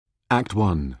Act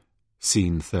 1,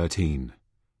 Scene 13.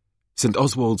 St.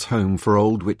 Oswald's home for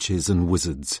old witches and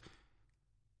wizards.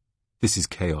 This is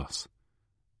chaos.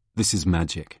 This is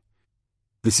magic.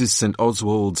 This is St.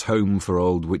 Oswald's home for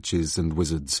old witches and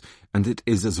wizards, and it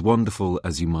is as wonderful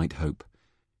as you might hope.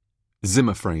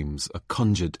 Zimmer frames are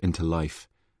conjured into life,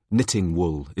 knitting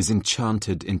wool is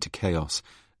enchanted into chaos,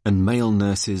 and male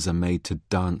nurses are made to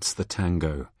dance the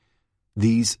tango.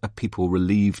 These are people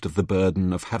relieved of the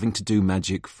burden of having to do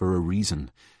magic for a reason.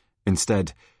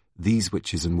 Instead, these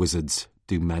witches and wizards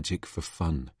do magic for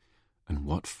fun. And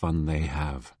what fun they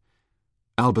have.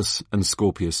 Albus and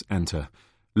Scorpius enter,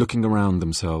 looking around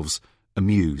themselves,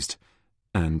 amused,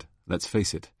 and, let's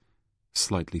face it,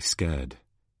 slightly scared.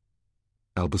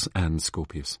 Albus and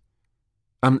Scorpius.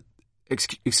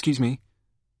 Excuse me?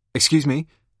 Excuse me?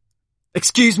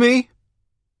 Excuse me?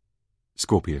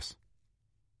 Scorpius.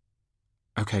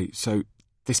 Okay, so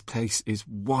this place is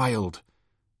wild.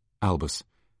 Albus.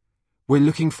 We're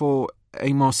looking for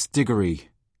Amos Diggory.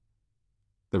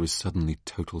 There is suddenly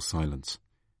total silence.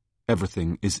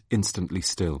 Everything is instantly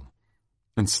still,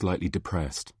 and slightly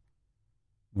depressed.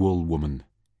 Wool Woman.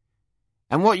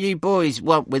 And what you boys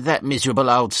want with that miserable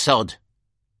old sod?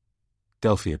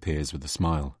 Delphi appears with a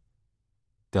smile.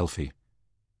 Delphi.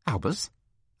 Albus?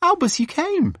 Albus, you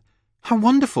came! How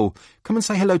wonderful! Come and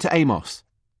say hello to Amos.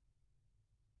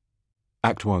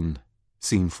 Act 1,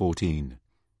 Scene 14.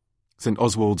 St.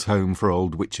 Oswald's home for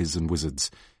old witches and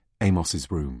wizards. Amos's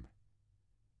room.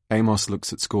 Amos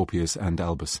looks at Scorpius and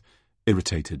Albus,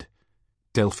 irritated.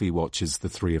 Delphi watches the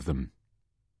three of them.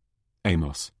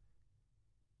 Amos.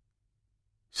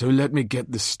 So let me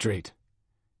get this straight.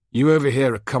 You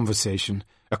overhear a conversation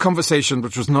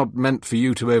which was not meant for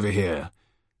you to overhear.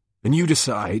 And you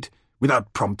decide,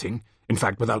 without prompting, in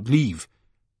fact without leave,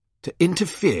 to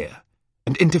interfere,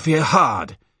 and interfere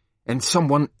hard, in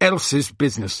someone else's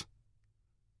business.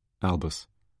 Albus.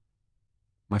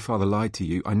 My father lied to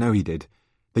you. I know he did.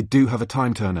 They do have a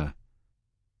time-turner.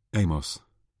 Amos.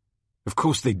 Of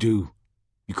course they do.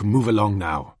 You can move along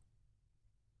now.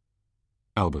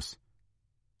 Albus.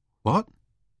 What?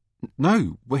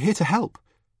 No, we're here to help.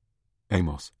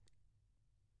 Amos.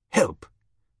 Help?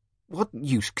 What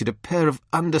use could a pair of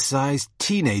undersized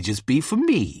teenagers be for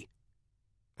me?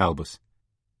 Albus.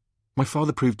 My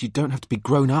father proved you don't have to be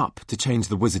grown up to change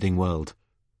the wizarding world.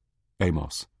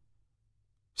 Amos.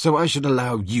 So I should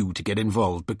allow you to get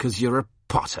involved because you're a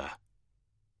Potter?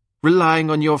 Relying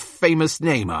on your famous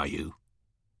name, are you?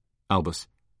 Albus.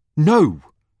 No!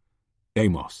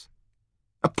 Amos.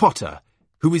 A Potter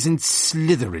who is in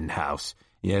Slytherin House.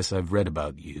 Yes, I've read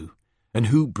about you. And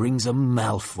who brings a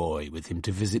Malfoy with him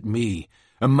to visit me.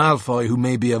 A Malfoy who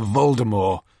may be a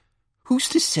Voldemort. Who's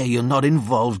to say you're not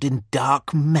involved in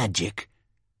dark magic?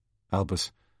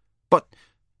 Albus. But...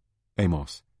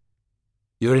 Amos.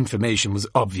 Your information was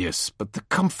obvious, but the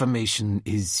confirmation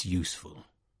is useful.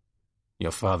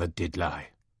 Your father did lie.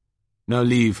 Now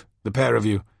leave, the pair of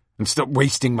you, and stop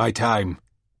wasting my time.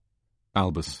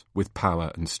 Albus, with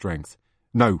power and strength.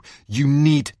 No, you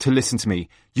need to listen to me.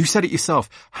 You said it yourself.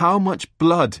 How much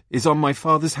blood is on my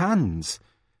father's hands?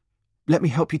 Let me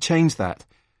help you change that.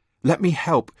 Let me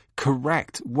help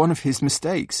correct one of his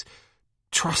mistakes.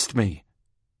 Trust me.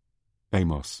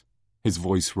 Amos, his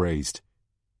voice raised.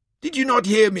 Did you not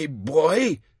hear me,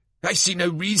 boy? I see no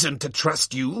reason to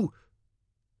trust you.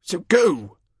 So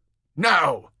go,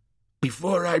 now,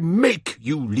 before I make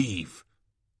you leave.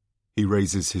 He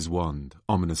raises his wand,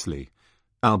 ominously.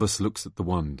 Albus looks at the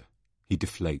wand. He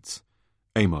deflates.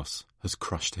 Amos has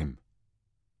crushed him.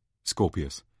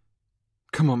 Scorpius.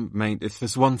 Come on, mate, if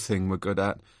there's one thing we're good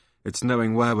at, it's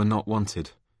knowing where we're not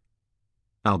wanted.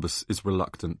 Albus is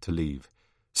reluctant to leave.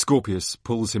 Scorpius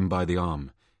pulls him by the arm.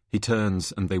 He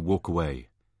turns and they walk away.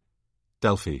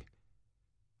 Delphi.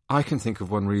 I can think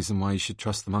of one reason why you should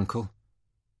trust them, Uncle.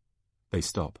 They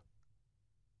stop.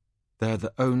 They're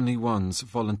the only ones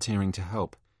volunteering to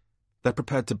help. They're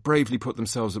prepared to bravely put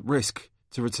themselves at risk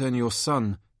to return your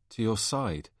son to your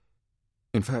side.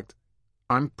 In fact,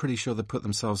 I'm pretty sure they put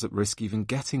themselves at risk even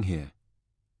getting here.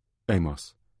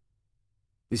 Amos.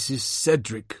 This is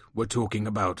Cedric we're talking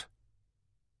about.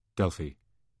 Delphi.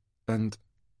 And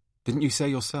didn't you say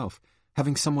yourself,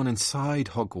 having someone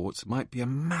inside Hogwarts might be a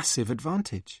massive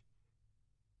advantage?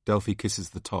 Delphi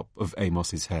kisses the top of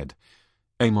Amos's head.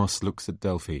 Amos looks at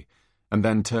Delphi, and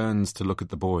then turns to look at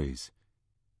the boys.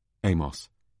 Amos.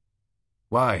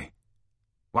 Why?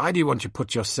 Why do you want to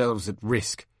put yourselves at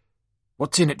risk?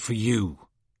 What's in it for you?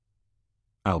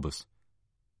 Albus.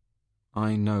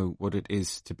 I know what it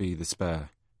is to be the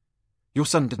spare. Your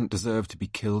son didn't deserve to be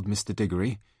killed, Mr.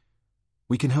 Diggory.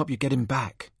 We can help you get him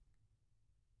back.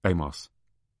 Amos.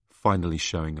 finally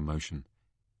showing emotion.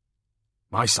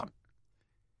 My son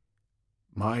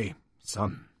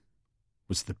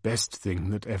was the best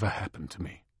thing that ever happened to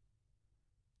me.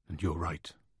 And you're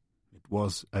right, it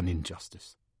was an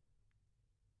injustice.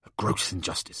 A gross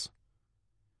injustice.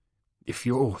 If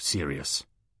you're serious...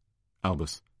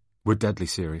 Albus, we're deadly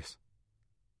serious.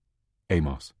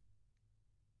 Amos.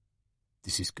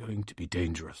 This is going to be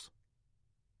dangerous.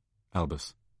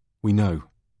 Albus, we know.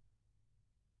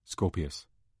 Scorpius.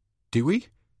 Do we?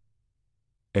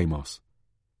 Amos.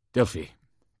 Delphi,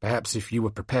 perhaps if you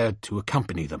were prepared to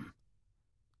accompany them.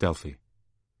 Delphi.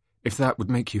 If that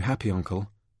would make you happy, Uncle.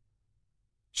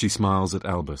 She smiles at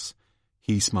Albus.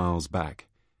 He smiles back.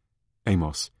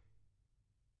 Amos.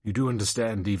 You do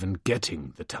understand even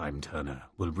getting the Time Turner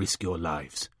will risk your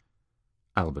lives.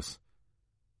 Albus.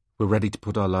 We're ready to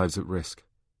put our lives at risk.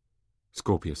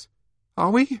 Scorpius. Are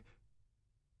we?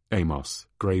 Amos,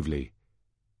 gravely.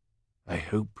 I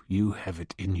hope you have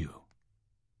it in you.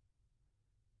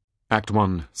 Act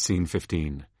 1, Scene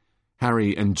 15.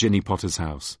 Harry and Ginny Potter's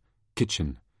house.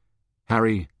 Kitchen.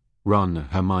 Harry, Ron,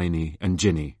 Hermione, and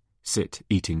Ginny sit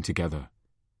eating together.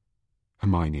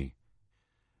 Hermione.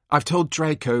 I've told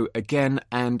Draco again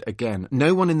and again.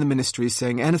 No one in the Ministry is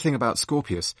saying anything about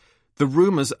Scorpius. The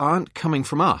rumours aren't coming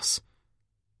from us.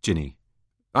 Ginny.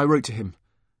 I wrote to him,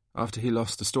 after he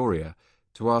lost Astoria,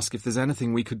 to ask if there's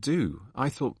anything we could do. I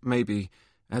thought maybe,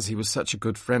 as he was such a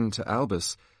good friend to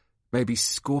Albus, maybe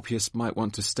Scorpius might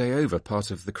want to stay over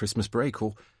part of the Christmas break,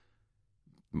 or...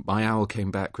 My owl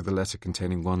came back with a letter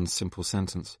containing one simple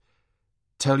sentence.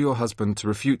 Tell your husband to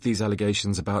refute these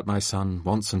allegations about my son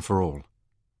once and for all.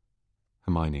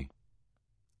 Hermione.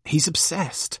 He's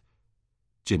obsessed.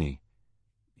 Ginny.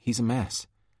 He's a mess.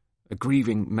 A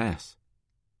grieving mess.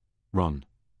 Ron.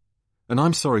 And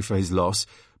I'm sorry for his loss,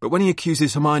 but when he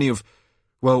accuses Hermione of...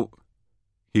 Well...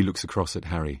 He looks across at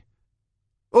Harry.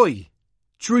 Oi!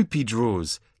 Droopy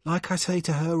draws, like I say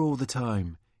to her all the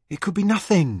time. It could be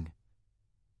nothing.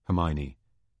 Hermione.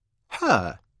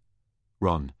 Her?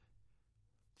 Ron.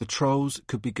 The trolls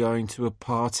could be going to a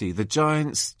party, the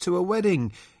giants to a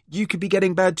wedding. You could be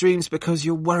getting bad dreams because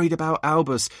you're worried about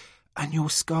Albus, and your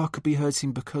scar could be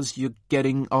hurting because you're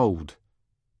getting old.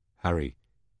 Harry.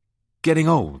 Getting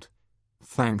old?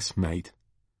 Thanks, mate.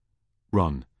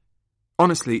 Ron.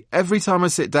 Honestly, every time I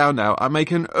sit down now, I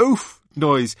make an oof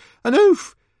noise. An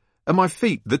oof! And my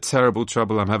feet, the terrible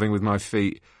trouble I'm having with my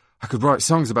feet. I could write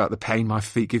songs about the pain my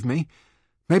feet give me.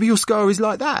 Maybe your scar is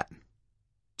like that.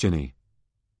 Ginny.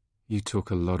 You talk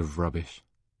a lot of rubbish.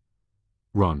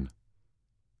 Ron.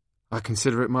 I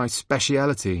consider it my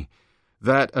speciality.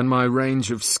 That and my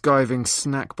range of skiving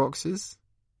snack boxes.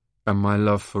 And my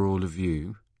love for all of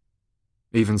you.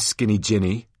 Even skinny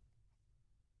Ginny.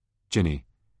 Ginny.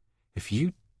 If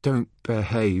you don't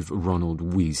behave, Ronald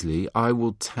Weasley, I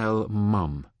will tell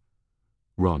Mum.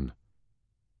 Ron.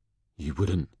 You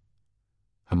wouldn't.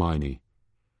 Hermione.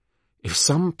 If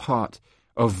some part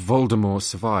of Voldemort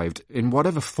survived, in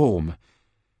whatever form,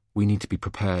 we need to be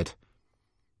prepared.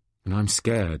 And I'm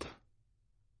scared.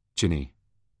 Ginny.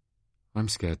 I'm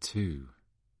scared too.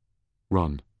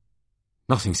 Ron.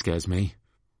 Nothing scares me,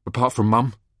 apart from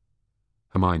Mum.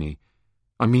 Hermione.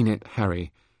 I mean it,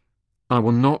 Harry. I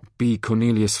will not be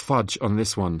Cornelius Fudge on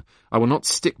this one. I will not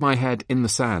stick my head in the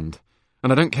sand.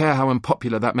 And I don't care how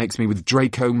unpopular that makes me with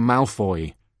Draco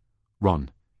Malfoy. Ron.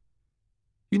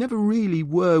 You never really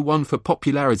were one for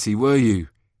popularity, were you?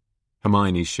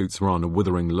 Hermione shoots Ron a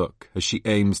withering look as she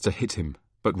aims to hit him,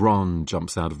 but Ron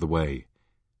jumps out of the way.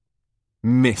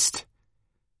 Missed.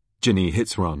 Ginny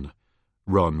hits Ron.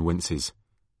 Ron winces.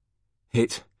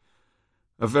 Hit.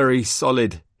 A very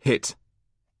solid hit.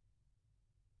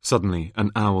 Suddenly,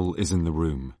 an owl is in the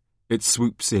room. It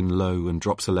swoops in low and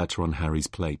drops a letter on Harry's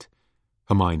plate.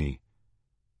 Hermione.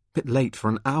 Bit late for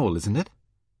an owl, isn't it?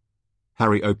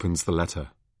 Harry opens the letter,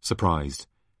 surprised.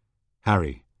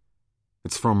 Harry.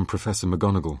 It's from Professor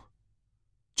McGonagall.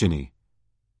 Ginny.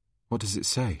 What does it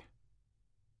say?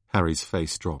 Harry's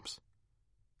face drops.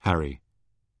 Harry.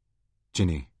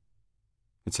 Ginny.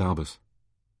 It's Albus.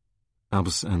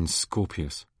 Albus and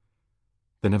Scorpius.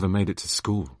 They never made it to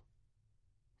school.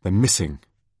 They're missing.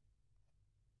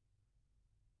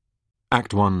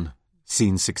 Act 1,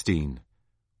 Scene 16.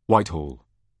 Whitehall.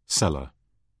 Cellar.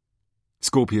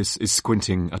 Scorpius is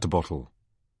squinting at a bottle.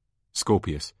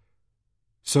 Scorpius.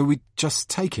 So we just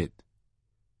take it?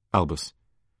 Albus.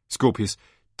 Scorpius,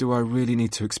 do I really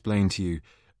need to explain to you,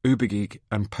 Ubergeek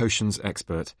and potions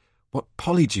expert, what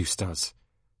Polyjuice does?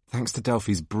 Thanks to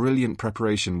Delphi's brilliant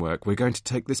preparation work, we're going to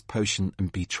take this potion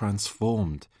and be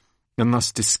transformed. And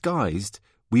thus disguised,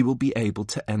 we will be able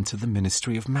to enter the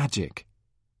Ministry of Magic.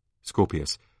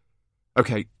 Scorpius.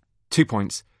 Okay, 2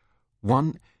 points.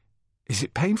 1, is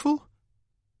it painful?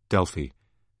 Delphi.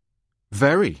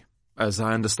 Very, as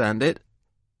I understand it.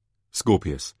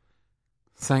 Scorpius.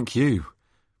 Thank you.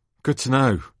 Good to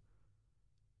know.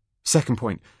 2nd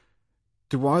point.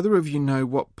 Do either of you know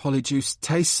what polyjuice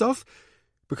tastes of?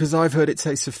 Because I've heard it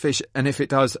tastes of fish, and if it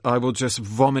does, I will just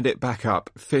vomit it back up.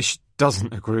 Fish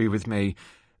doesn't agree with me.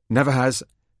 Never has,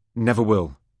 never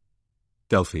will.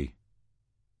 Delphi.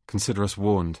 Consider us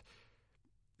warned.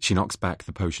 She knocks back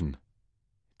the potion.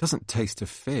 It doesn't taste of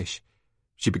fish.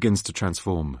 She begins to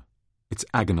transform. It's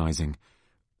agonizing.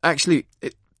 Actually,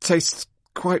 it tastes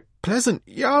quite pleasant.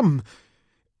 Yum!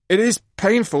 It is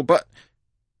painful, but...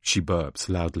 She burps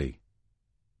loudly.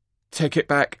 Take it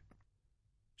back.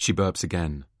 She burps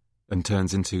again and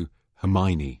turns into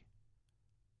Hermione.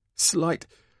 Slight,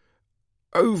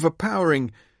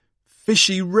 overpowering,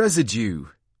 fishy residue.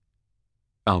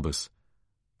 Albus.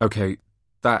 Okay,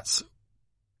 that's...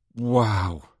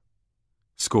 wow.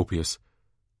 Scorpius.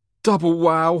 Double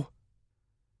wow.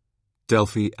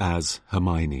 Delphi as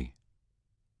Hermione.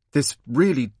 This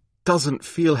really doesn't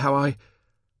feel how I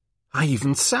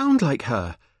even sound like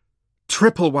her.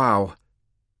 Triple wow.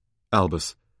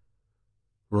 Albus.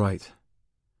 Right.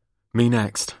 Me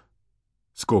next.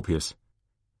 Scorpius.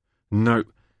 No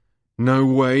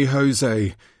way,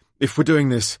 Jose. If we're doing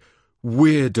this,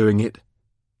 we're doing it.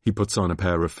 He puts on a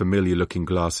pair of familiar-looking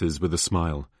glasses with a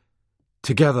smile.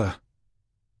 Together.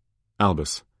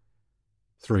 Albus.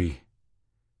 3,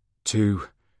 2,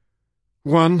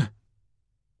 1.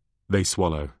 They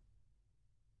swallow.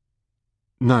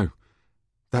 No,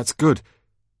 that's good.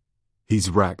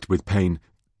 He's racked with pain.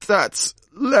 That's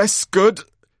less good.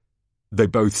 They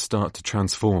both start to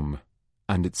transform,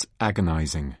 and it's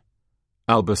agonizing.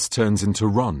 Albus turns into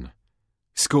Ron.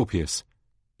 Scorpius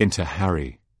into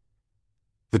Harry.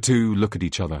 The two look at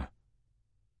each other.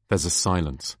 There's a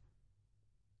silence.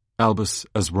 Albus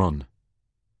as Ron.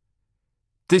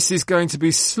 This is going to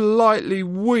be slightly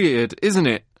weird, isn't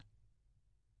it?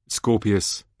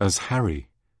 Scorpius as Harry.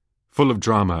 Full of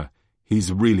drama,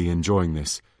 he's really enjoying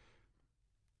this.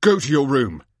 Go to your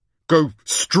room. Go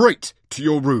straight to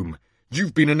your room.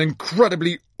 You've been an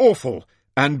incredibly awful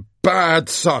and bad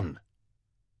son.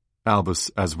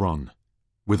 Albus as Ron,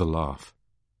 with a laugh.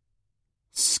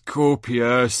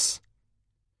 Scorpius.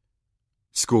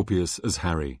 Scorpius as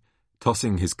Harry,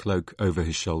 tossing his cloak over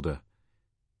his shoulder.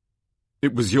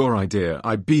 It was your idea.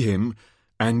 I be him,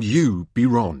 and you be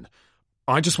Ron.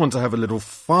 I just want to have a little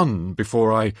fun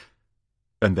before I...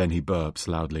 And then he burps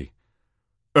loudly.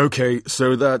 Okay,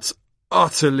 so that's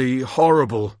utterly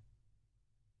horrible.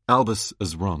 Albus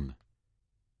as Ron.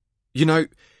 You know,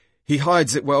 he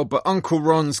hides it well, but Uncle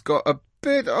Ron's got a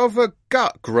bit of a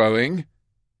gut growing.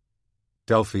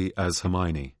 Delphi as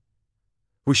Hermione.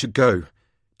 We should go,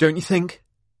 don't you think?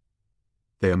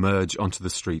 They emerge onto the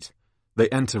street. They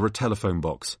enter a telephone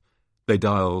box. They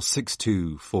dial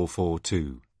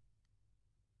 62442.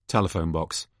 Telephone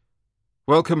box.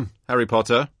 Welcome, Harry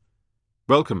Potter.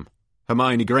 Welcome,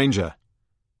 Hermione Granger.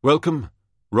 Welcome,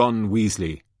 Ron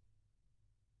Weasley.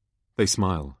 They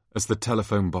smile as the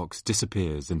telephone box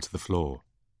disappears into the floor.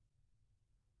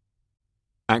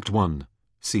 Act 1,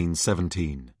 Scene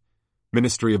 17.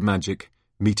 Ministry of Magic,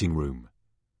 meeting room.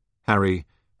 Harry,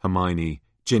 Hermione,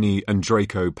 Ginny and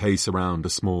Draco pace around a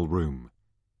small room.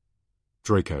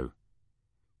 Draco.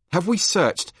 Have we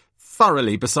searched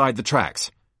thoroughly beside the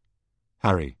tracks?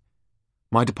 Harry.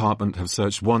 My department have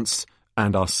searched once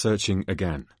and are searching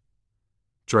again.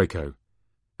 Draco.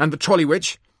 And the trolley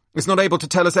witch is not able to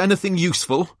tell us anything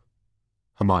useful?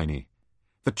 Hermione.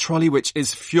 The trolley witch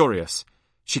is furious.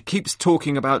 She keeps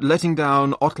talking about letting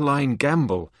down Ottoline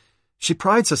Gamble. She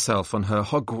prides herself on her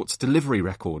Hogwarts delivery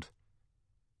record.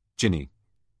 Ginny.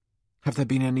 Have there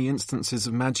been any instances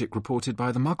of magic reported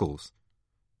by the Muggles?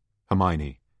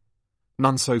 Hermione.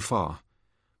 None so far.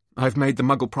 I've made the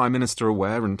Muggle Prime Minister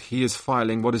aware, and he is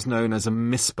filing what is known as a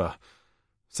MISPA.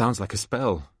 Sounds like a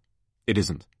spell. It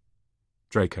isn't.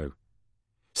 Draco.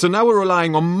 So now we're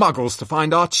relying on Muggles to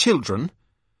find our children?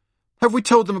 Have we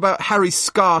told them about Harry's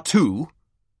scar too?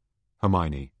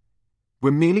 Hermione.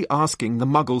 We're merely asking the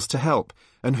Muggles to help,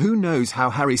 and who knows how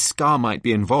Harry's scar might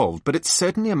be involved, but it's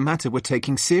certainly a matter we're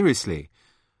taking seriously.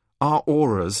 Our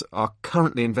auras are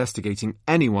currently investigating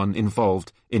anyone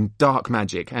involved in dark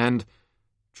magic and...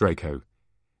 Draco.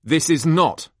 This is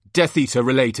not Death Eater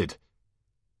related.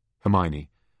 Hermione.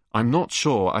 I'm not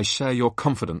sure I share your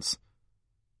confidence.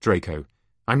 Draco.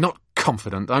 I'm not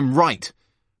confident, I'm right.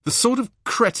 The sort of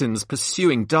cretins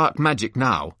pursuing dark magic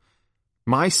now.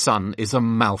 My son is a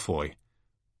Malfoy.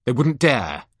 They wouldn't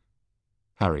dare.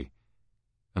 Harry.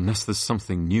 Unless there's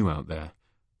something new out there.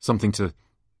 Something to...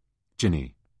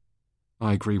 Ginny.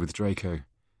 I agree with Draco.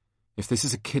 If this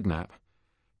is a kidnap,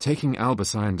 taking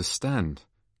Albus I understand.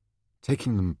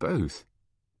 Taking them both...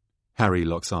 Harry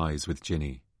locks eyes with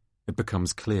Ginny. It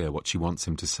becomes clear what she wants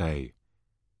him to say.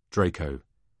 Draco.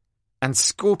 And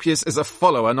Scorpius is a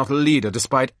follower, not a leader,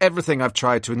 despite everything I've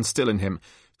tried to instill in him.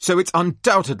 So it's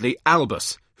undoubtedly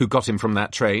Albus who got him from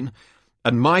that train.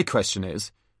 And my question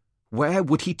is, where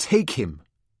would he take him?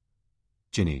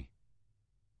 Ginny.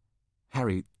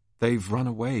 Harry, they've run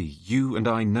away. You and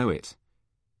I know it.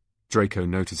 Draco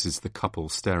notices the couple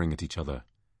staring at each other.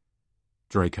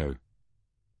 Draco.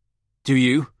 Do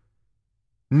you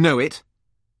know it?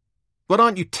 What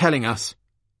aren't you telling us?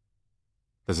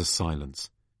 There's a silence.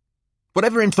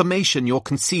 Whatever information you're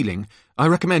concealing, I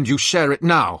recommend you share it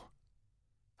now.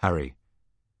 Harry.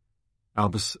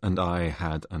 Albus and I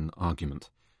had an argument.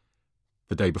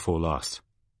 The day before last.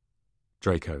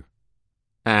 Draco.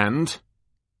 And?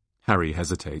 Harry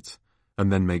hesitates,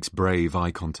 and then makes brave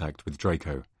eye contact with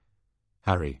Draco.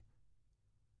 Harry.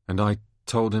 And I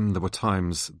told him there were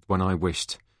times when I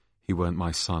wished he weren't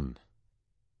my son.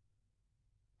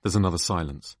 There's another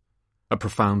silence, a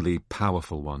profoundly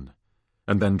powerful one,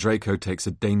 and then Draco takes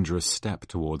a dangerous step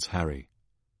towards Harry.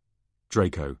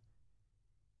 Draco.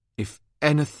 If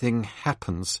anything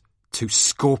happens to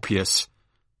Scorpius...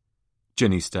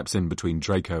 Ginny steps in between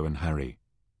Draco and Harry.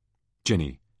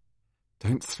 Ginny.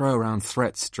 Don't throw around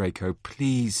threats, Draco.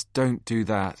 Please don't do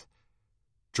that.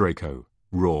 Draco.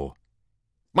 Roar.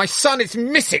 My son is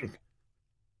missing!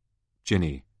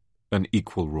 Ginny. An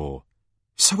equal roar.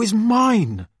 So is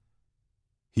mine!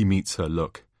 He meets her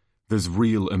look. There's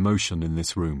real emotion in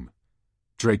this room.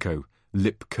 Draco,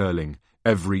 lip curling,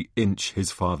 every inch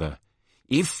his father.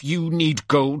 If you need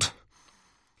gold,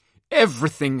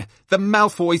 everything the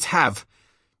Malfoys have,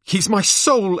 he's my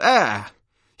sole heir.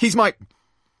 He's my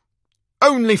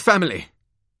only family.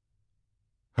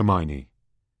 Hermione.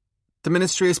 The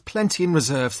Ministry has plenty in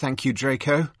reserve, thank you,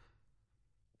 Draco.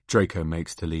 Draco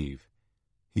makes to leave.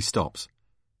 He stops.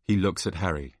 He looks at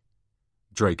Harry.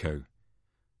 Draco.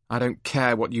 I don't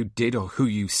care what you did or who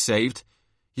you saved.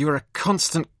 You are a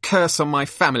constant curse on my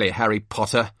family, Harry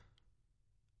Potter.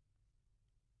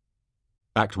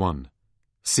 Act 1.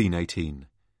 Scene 18.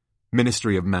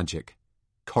 Ministry of Magic.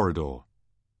 Corridor.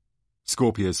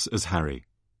 Scorpius as Harry.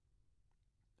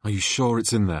 Are you sure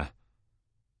it's in there?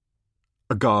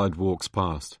 A guard walks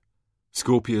past.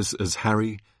 Scorpius as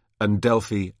Harry and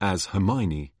Delphi as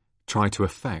Hermione try to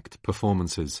affect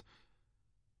performances.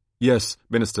 Yes,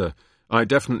 Minister, I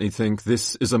definitely think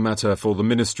this is a matter for the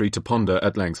Ministry to ponder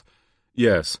at length.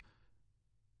 Yes.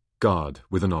 Guard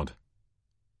with a nod.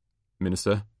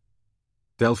 Minister?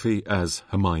 Delphi as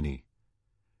Hermione.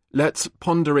 Let's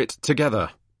ponder it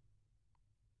together.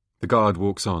 The guard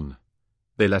walks on.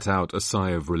 They let out a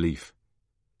sigh of relief.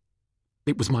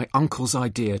 It was my uncle's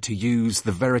idea to use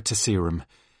the Veritaserum.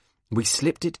 We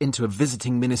slipped it into a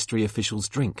visiting ministry official's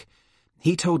drink.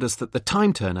 He told us that the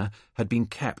time turner had been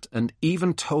kept and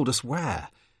even told us where.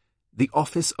 The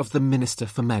office of the Minister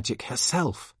for Magic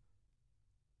herself.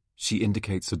 She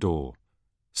indicates a door.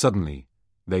 Suddenly,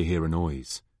 they hear a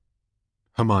noise.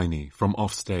 Hermione from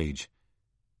offstage.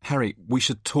 Harry, we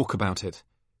should talk about it.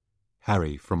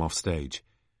 Harry from offstage.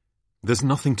 There's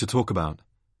nothing to talk about.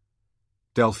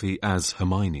 Delphi as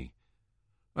Hermione.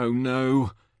 Oh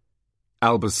no.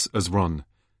 Albus as Ron.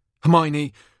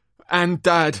 Hermione and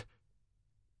Dad.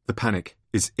 The panic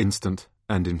is instant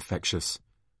and infectious.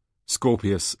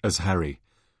 Scorpius as Harry.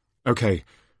 Okay,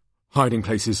 hiding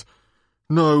places.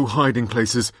 No hiding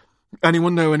places.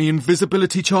 Anyone know any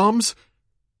invisibility charms?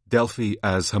 Delphi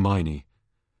as Hermione.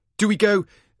 Do we go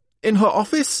in her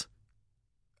office?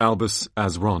 Albus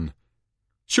as Ron.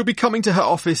 She'll be coming to her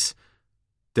office.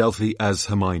 Delphi as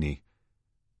Hermione.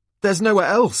 There's nowhere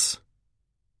else.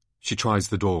 She tries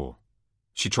the door.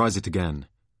 She tries it again.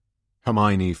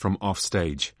 Hermione from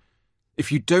offstage.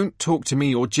 If you don't talk to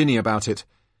me or Ginny about it.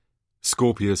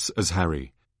 Scorpius as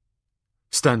Harry.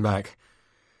 Stand back.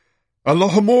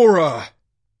 Alohomora!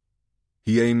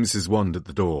 He aims his wand at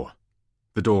the door.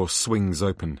 The door swings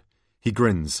open. He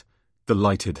grins,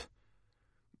 delighted.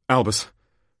 Albus,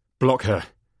 block her.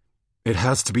 It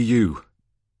has to be you.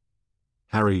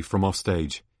 Harry from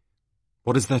offstage.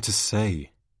 What is there to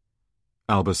say?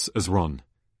 Albus as Ron.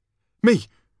 Me?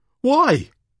 Why?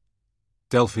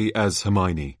 Delphi as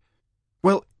Hermione.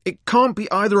 Well, it can't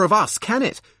be either of us, can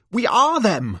it? We are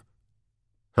them!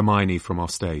 Hermione from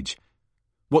offstage.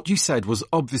 What you said was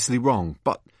obviously wrong,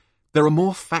 but there are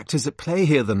more factors at play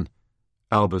here than...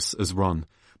 Albus as Ron.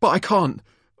 But I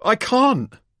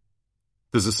can't!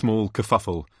 There's a small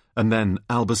kerfuffle, and then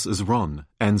Albus as Ron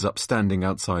ends up standing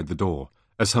outside the door,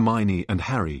 as Hermione and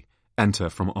Harry enter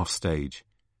from offstage.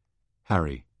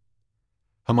 Harry.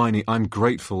 Hermione, I'm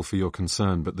grateful for your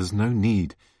concern, but there's no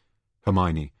need.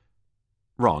 Hermione.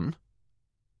 Ron?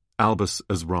 Albus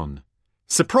as Ron.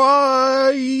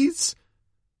 Surprise!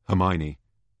 Hermione.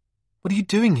 What are you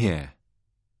doing here?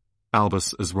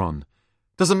 Albus as Ron.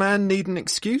 Does a man need an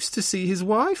excuse to see his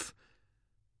wife?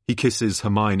 He kisses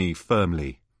Hermione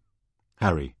firmly.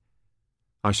 Harry.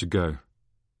 I should go.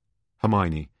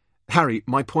 Hermione. Harry,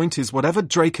 my point is, whatever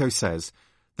Draco says,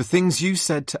 the things you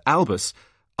said to Albus,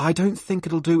 I don't think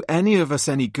it'll do any of us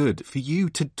any good for you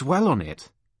to dwell on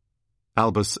it.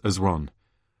 Albus as Ron.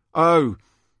 Oh,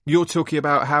 you're talking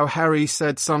about how Harry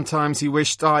said sometimes he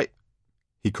wished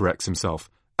He corrects himself.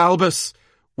 Albus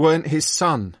weren't his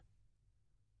son.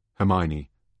 Hermione.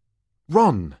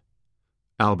 Ron.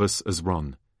 Albus as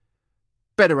Ron.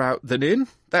 Better out than in,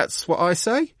 that's what I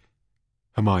say.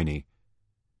 Hermione.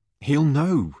 He'll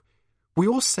know. We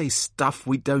all say stuff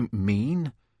we don't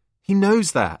mean. He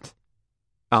knows that.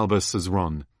 Albus as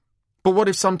Ron. But what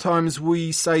if sometimes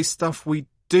we say stuff we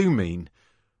do mean?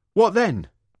 What then?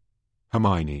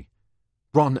 Hermione.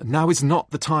 Ron, now is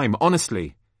not the time,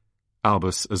 honestly.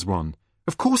 Albus as Ron.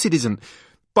 Of course it isn't.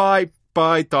 Bye,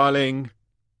 darling.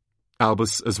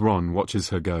 Albus as Ron watches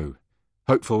her go,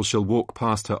 hopeful she'll walk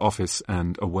past her office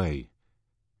and away.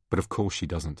 But of course she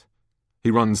doesn't.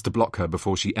 He runs to block her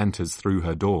before she enters through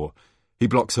her door. He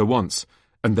blocks her once,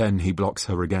 and then he blocks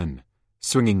her again,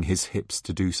 swinging his hips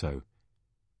to do so.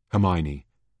 Hermione.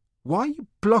 Why are you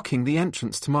blocking the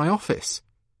entrance to my office?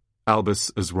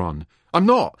 Albus as Ron. I'm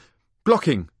not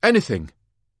blocking anything.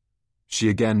 She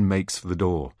again makes for the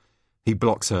door. He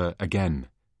blocks her again.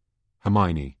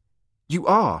 Hermione. You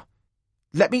are.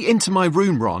 Let me into my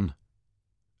room, Ron.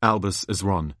 Albus as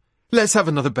Ron. Let's have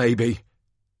another baby.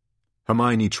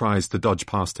 Hermione tries to dodge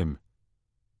past him.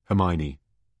 Hermione.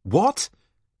 What?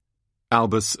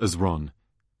 Albus as Ron.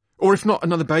 Or if not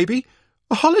another baby,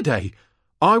 a holiday.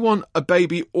 I want a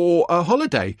baby or a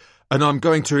holiday, and I'm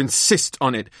going to insist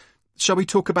on it. Shall we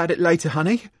talk about it later,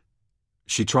 honey?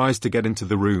 She tries to get into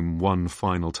the room one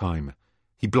final time.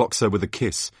 He blocks her with a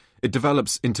kiss. It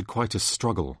develops into quite a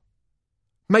struggle.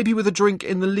 Maybe with a drink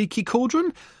in the leaky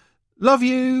cauldron? Love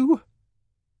you!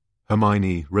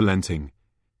 Hermione, relenting.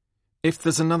 If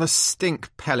there's another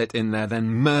stink pellet in there,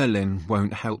 then Merlin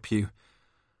won't help you.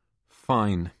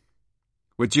 Fine.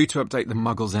 We're due to update the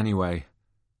Muggles anyway.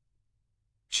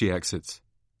 She exits.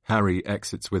 Harry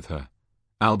exits with her.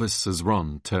 Albus as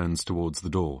Ron turns towards the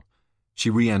door. She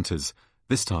re-enters,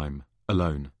 this time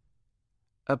alone.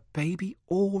 A baby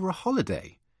or a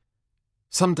holiday?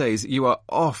 Some days you are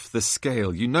off the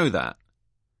scale, you know that.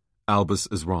 Albus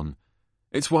as Ron.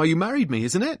 It's why you married me,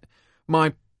 isn't it?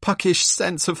 My puckish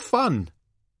sense of fun.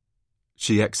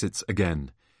 She exits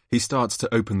again. He starts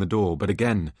to open the door, but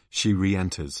again she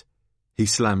re-enters. He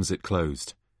slams it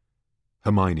closed.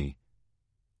 Hermione.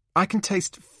 I can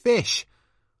taste fish.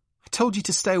 I told you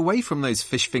to stay away from those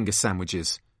fish finger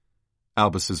sandwiches.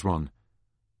 Albus as Ron.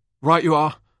 Right you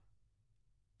are.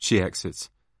 She exits.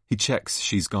 He checks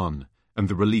she's gone, and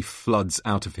the relief floods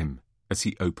out of him as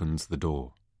he opens the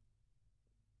door.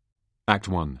 Act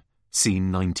 1,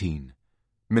 Scene 19.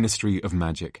 Ministry of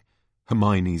Magic.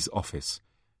 Hermione's office.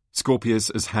 Scorpius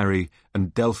as Harry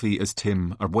and Delphi as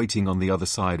Tim are waiting on the other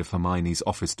side of Hermione's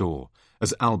office door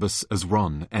as Albus as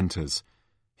Ron enters.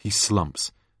 He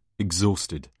slumps,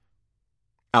 exhausted.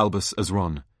 Albus as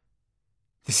Ron.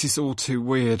 This is all too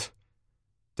weird.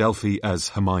 Delphi as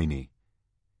Hermione.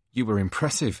 You were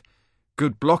impressive.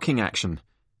 Good blocking action.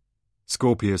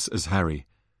 Scorpius as Harry.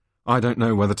 I don't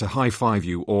know whether to high-five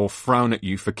you or frown at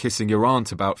you for kissing your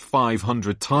aunt about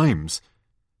 500 times.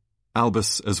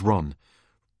 Albus as Ron.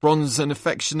 Ron's an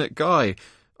affectionate guy.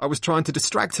 I was trying to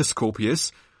distract her,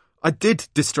 Scorpius. I did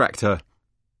distract her.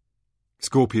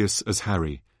 Scorpius as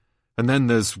Harry. And then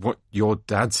there's what your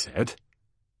dad said.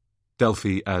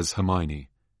 Delphi as Hermione.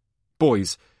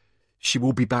 Boys, she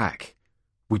will be back.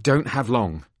 We don't have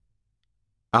long.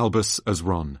 Albus as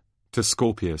Ron, to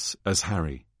Scorpius as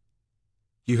Harry.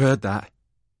 You heard that?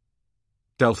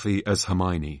 Delphi as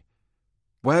Hermione.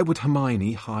 Where would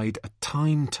Hermione hide a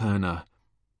time turner?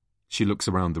 She looks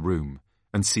around the room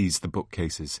and sees the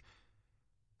bookcases.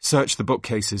 Search the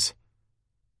bookcases.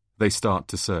 They start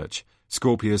to search.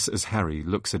 Scorpius as Harry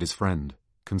looks at his friend,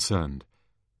 concerned.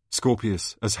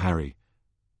 Scorpius as Harry.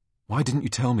 Why didn't you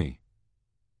tell me?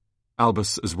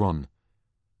 Albus as Ron.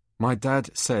 My dad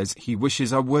says he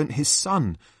wishes I weren't his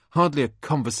son. Hardly a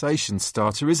conversation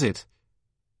starter, is it?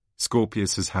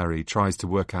 Scorpius as Harry tries to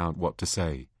work out what to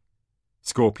say.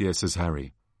 Scorpius as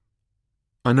Harry.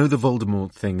 I know the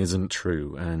Voldemort thing isn't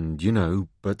true, and you know,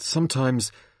 but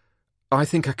sometimes I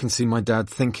think I can see my dad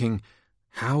thinking,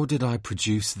 how did I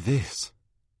produce this?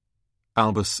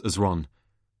 Albus as Ron.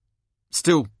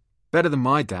 Still, better than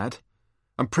my dad.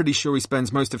 I'm pretty sure he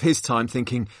spends most of his time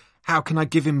thinking, how can I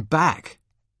give him back?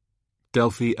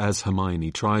 Delphi as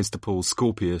Hermione tries to pull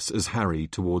Scorpius as Harry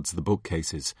towards the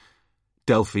bookcases.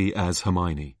 Delphi as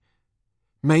Hermione.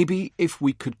 Maybe if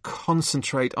we could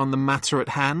concentrate on the matter at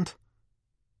hand?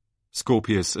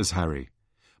 Scorpius as Harry.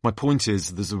 My point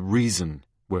is, there's a reason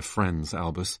we're friends,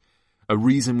 Albus. A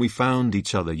reason we found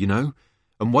each other, you know?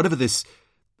 And whatever this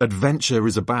adventure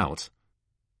is about.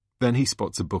 Then he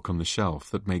spots a book on the shelf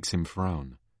that makes him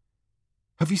frown.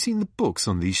 Have you seen the books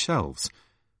on these shelves?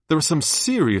 There are some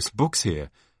serious books here.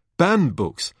 Banned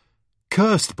books.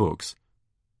 Cursed books.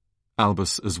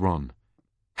 Albus as Ron.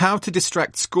 How to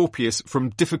distract Scorpius from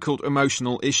difficult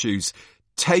emotional issues.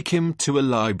 Take him to a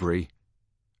library.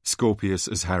 Scorpius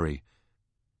as Harry.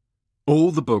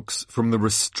 All the books from the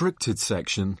restricted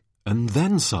section, and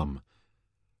then some.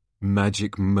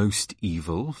 Magic Most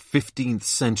Evil, 15th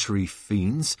Century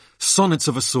Fiends, Sonnets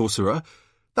of a Sorcerer.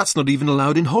 That's not even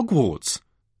allowed in Hogwarts.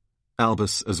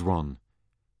 Albus as Ron.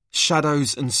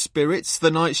 Shadows and Spirits,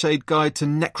 The Nightshade Guide to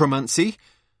Necromancy.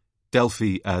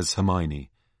 Delphi as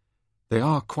Hermione. They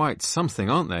are quite something,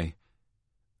 aren't they?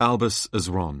 Albus as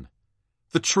Ron.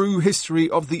 The True History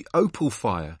of the Opal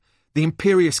Fire, the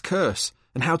Imperious Curse,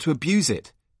 and how to abuse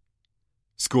it.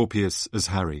 Scorpius as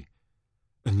Harry.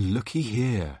 And looky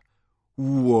here.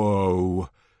 Whoa!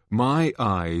 My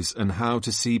Eyes and How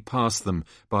to See Past Them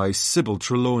by Sybil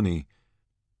Trelawney.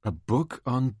 A book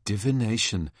on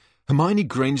divination. Hermione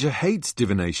Granger hates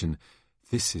divination.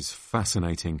 This is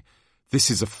fascinating. This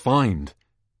is a find.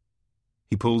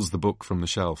 He pulls the book from the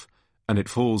shelf, and it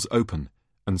falls open,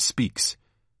 and speaks.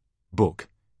 Book.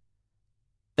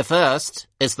 The first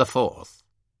is the fourth.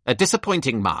 A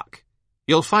disappointing mark.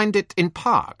 You'll find it in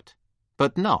Parked,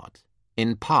 but not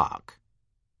in Park.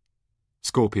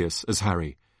 Scorpius as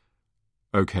Harry.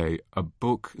 Okay, a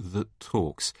book that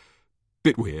talks.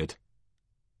 Bit weird.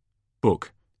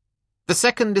 Book. The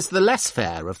second is the less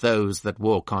fair of those that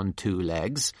walk on two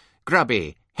legs.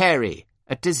 Grubby, hairy,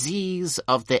 a disease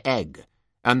of the egg.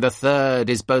 And the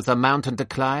third is both a mountain to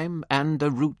climb and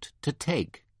a route to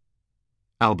take.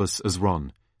 Albus as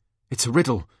Ron. It's a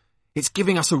riddle. It's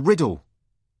giving us a riddle.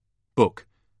 Book.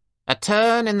 A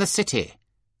turn in the city.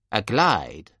 A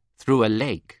glide through a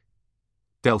lake.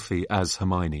 Delphi as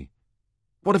Hermione.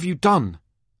 What have you done?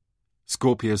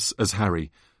 Scorpius as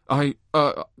Harry. I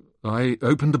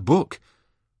opened a book.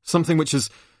 Something which has,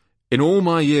 in all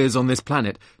my years on this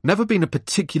planet, never been a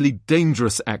particularly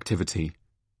dangerous activity.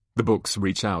 The books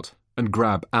reach out and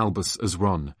grab Albus as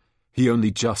Ron. He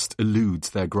only just eludes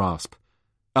their grasp.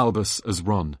 Albus as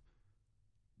Ron.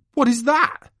 What is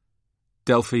that?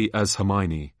 Delphi as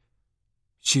Hermione.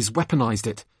 She's weaponized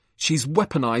it. She's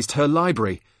weaponized her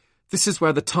library. This is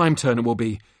where the time turner will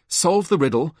be. Solve the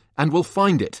riddle, and we'll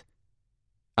find it.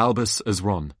 Albus as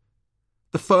Ron.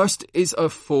 The first is a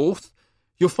fourth.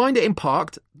 You'll find it in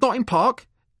Parked, not in Park.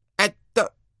 At the...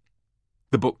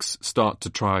 The books start to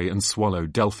try and swallow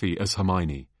Delphi as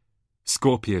Hermione.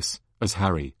 Scorpius as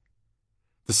Harry.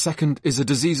 The second is a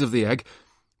disease of the egg.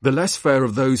 The less fair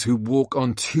of those who walk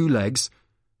on two legs.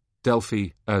 Delphi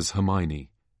as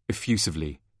Hermione,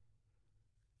 effusively.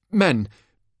 Men.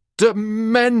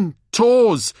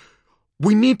 Dementors!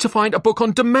 We need to find a book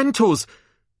on Dementors!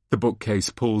 The bookcase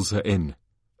pulls her in.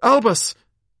 Albus!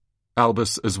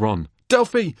 Albus as Ron.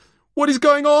 Delphi! What is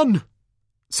going on?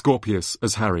 Scorpius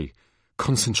as Harry.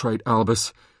 Concentrate,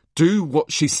 Albus. Do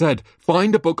what she said.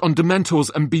 Find a book on Dementors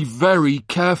and be very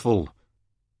careful.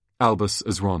 Albus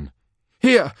as Ron.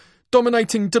 Here!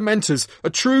 Dominating Dementors, a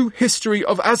true history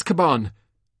of Azkaban.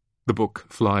 The book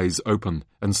flies open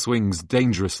and swings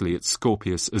dangerously at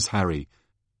Scorpius as Harry,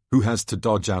 who has to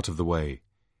dodge out of the way.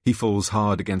 He falls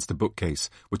hard against a bookcase,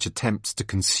 which attempts to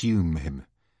consume him.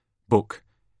 Book.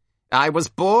 I was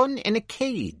born in a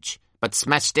cage, but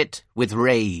smashed it with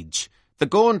rage. The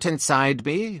gaunt inside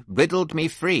me riddled me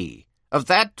free of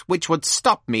that which would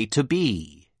stop me to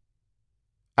be.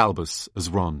 Albus as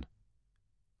Ron.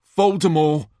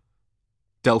 Voldemort.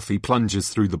 Delphi plunges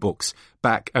through the books,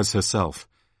 back as herself.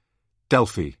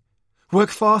 Delphi. Work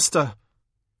faster.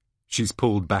 She's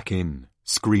pulled back in,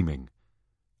 screaming.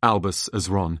 Albus as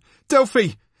Ron.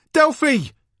 Delphi! Delphi!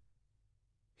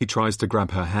 He tries to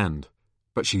grab her hand,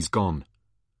 but she's gone.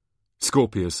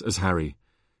 Scorpius as Harry.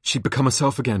 She'd become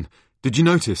herself again. Did you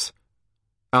notice?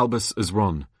 Albus as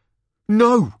Ron.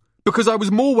 No, because I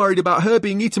was more worried about her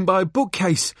being eaten by a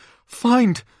bookcase.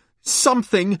 Find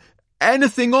something,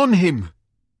 anything on him.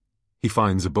 He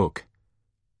finds a book.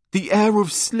 The Heir of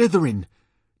Slytherin.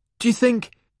 Do you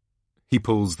think... He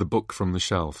pulls the book from the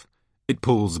shelf. It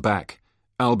pulls back.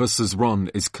 Albus as Ron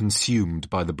is consumed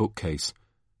by the bookcase.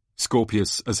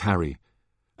 Scorpius as Harry.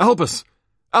 Albus!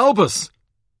 Albus!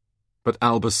 But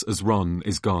Albus as Ron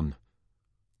is gone.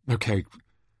 Okay,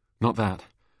 not that.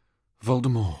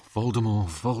 Voldemort, Voldemort,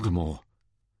 Voldemort.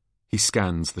 He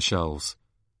scans the shelves.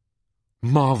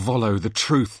 Marvolo, the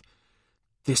truth.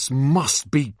 This must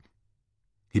be...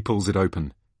 He pulls it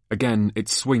open. Again it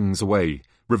swings away,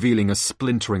 revealing a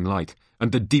splintering light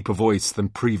and a deeper voice than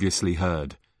previously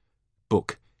heard.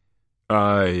 Book.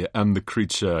 I am the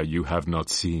creature you have not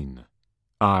seen.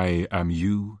 I am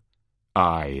you.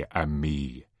 I am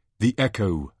me. The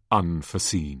echo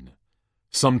unforeseen.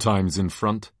 Sometimes in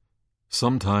front,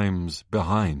 sometimes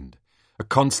behind. A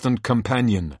constant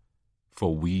companion,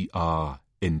 for we are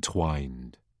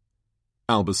entwined.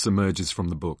 Albus emerges from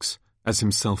the books, as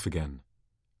himself again.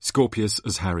 Scorpius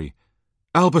as Harry.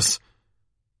 Albus!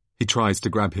 He tries to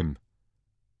grab him.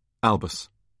 Albus.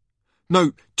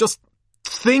 No, just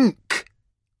think!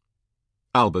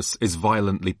 Albus is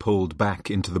violently pulled back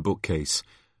into the bookcase.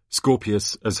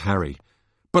 Scorpius as Harry.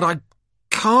 But I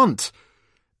can't!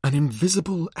 An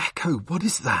invisible echo, what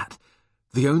is that?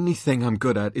 The only thing I'm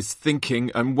good at is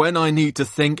thinking, and when I need to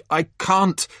think, I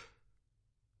can't.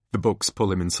 The books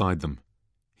pull him inside them.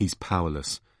 He's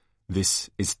powerless. This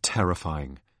is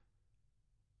terrifying.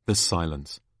 There's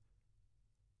silence.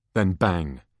 Then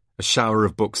bang! A shower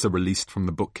of books are released from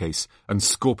the bookcase, and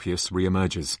Scorpius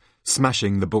re-emerges,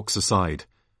 smashing the books aside.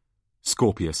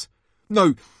 Scorpius.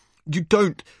 No, you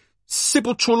don't!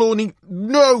 Sybil Trelawney,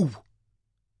 no!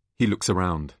 He looks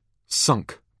around,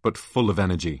 sunk but full of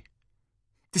energy.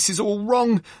 This is all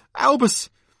wrong! Albus!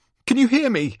 Can you hear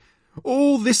me?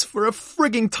 All this for a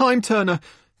frigging time-turner!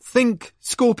 Think,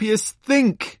 Scorpius,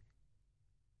 think!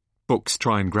 Books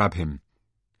try and grab him.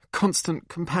 Constant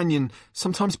companion,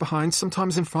 sometimes behind,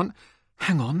 sometimes in front.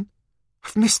 Hang on,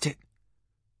 I've missed it.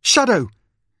 Shadow!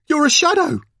 You're a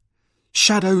shadow!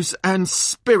 Shadows and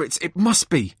spirits, it must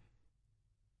be.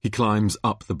 He climbs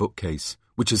up the bookcase,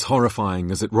 which is horrifying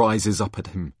as it rises up at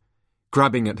him.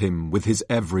 Grabbing at him with his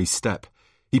every step,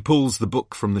 he pulls the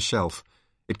book from the shelf.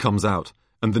 It comes out,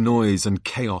 and the noise and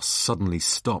chaos suddenly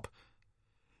stop.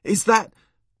 Is that...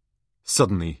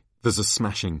 Suddenly, there's a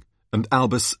smashing, and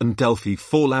Albus and Delphi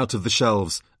fall out of the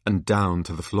shelves and down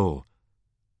to the floor.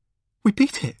 We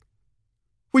beat it.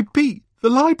 We beat the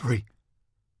library.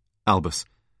 Albus.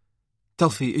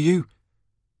 Delphi, are you...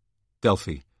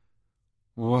 Delphi.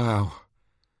 Wow.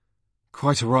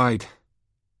 Quite a ride.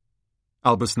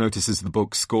 Albus notices the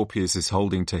book Scorpius is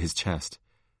holding to his chest.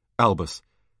 Albus.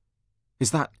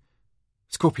 Is that...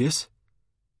 Scorpius?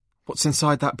 What's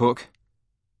inside that book?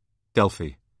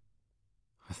 Delphi.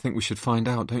 I think we should find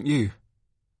out, don't you?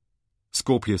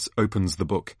 Scorpius opens the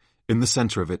book. In the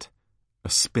centre of it, a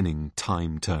spinning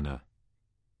time-turner.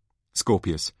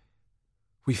 Scorpius.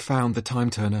 We found the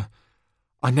time-turner.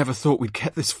 I never thought we'd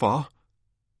get this far.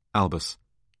 Albus.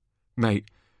 Mate,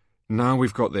 now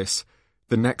we've got this.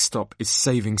 The next stop is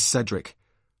saving Cedric.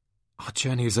 Our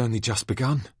journey has only just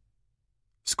begun.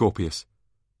 Scorpius.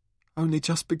 Only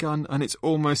just begun, and it's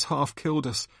almost half killed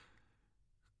us.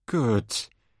 Good.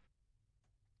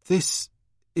 This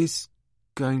is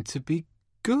going to be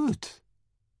good.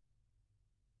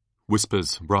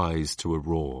 Whispers rise to a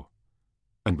roar,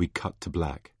 and we cut to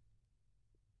black.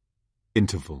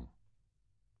 Interval.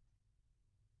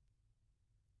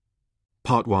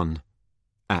 Part 1,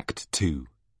 Act 2.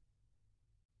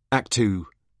 Act 2,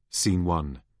 Scene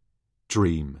 1.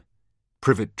 Dream.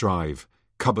 Privet Drive,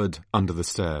 cupboard under the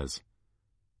stairs.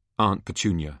 Aunt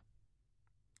Petunia.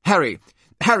 Harry,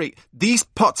 these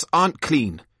pots aren't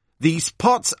clean. These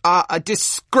pots are a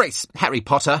disgrace, Harry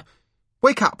Potter.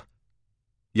 Wake up.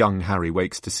 Young Harry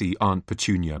wakes to see Aunt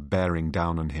Petunia bearing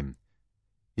down on him.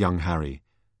 Young Harry.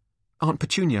 Aunt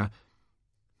Petunia,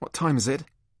 what time is it?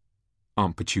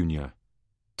 Aunt Petunia.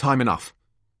 Time enough.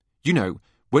 You know,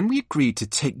 when we agreed to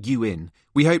take you in,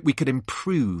 we hoped we could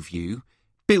improve you,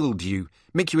 build you,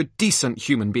 make you a decent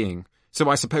human being. So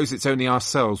I suppose it's only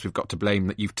ourselves we've got to blame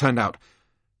that you've turned out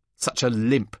such a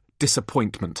limp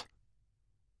disappointment.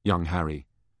 Young Harry.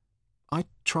 I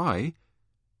try.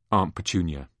 Aunt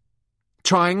Petunia.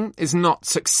 Trying is not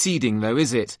succeeding, though,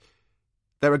 is it?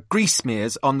 There are grease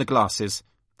smears on the glasses.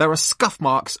 There are scuff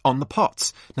marks on the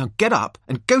pots. Now get up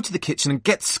and go to the kitchen and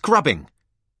get scrubbing.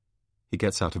 He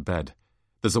gets out of bed.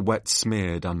 There's a wet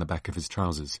smear down the back of his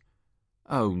trousers.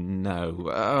 Oh, no.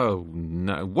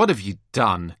 What have you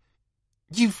done?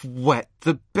 You've wet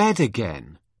the bed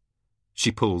again.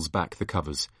 She pulls back the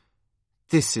covers.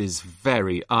 This is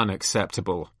very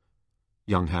unacceptable.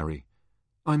 Young Harry.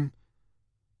 I'm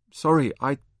sorry,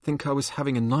 I think I was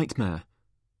having a nightmare.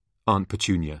 Aunt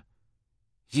Petunia.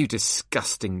 You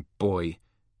disgusting boy.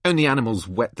 Only animals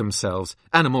wet themselves.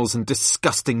 Animals and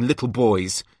disgusting little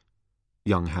boys.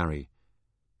 Young Harry.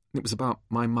 It was about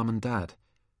my mum and dad.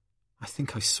 I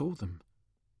think I saw them.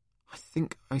 I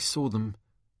think I saw them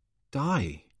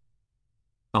die.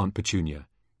 Aunt Petunia.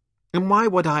 And why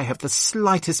would I have the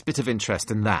slightest bit of interest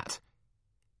in that?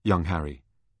 Young Harry.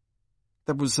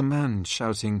 There was a man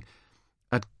shouting,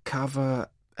 "Ad cava,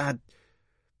 ad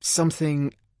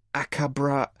something,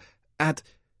 acabra, ad,"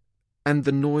 and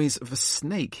the noise of a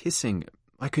snake hissing.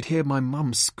 I could hear my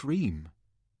mum scream.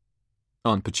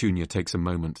 Aunt Petunia takes a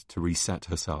moment to reset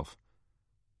herself.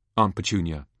 Aunt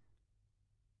Petunia.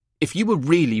 If you were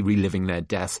really reliving their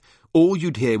death, all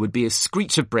you'd hear would be a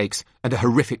screech of brakes and a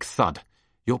horrific thud.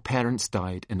 Your parents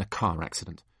died in a car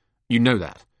accident. You know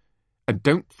that. And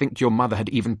don't think your mother had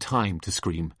even time to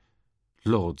scream.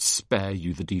 Lord spare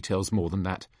you the details more than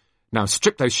that. Now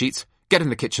strip those sheets, get in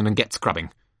the kitchen and get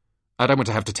scrubbing. I don't want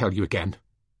to have to tell you again.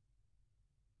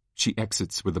 She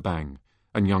exits with a bang,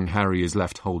 and young Harry is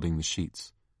left holding the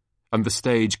sheets. And the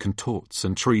stage contorts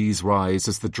and trees rise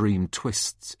as the dream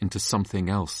twists into something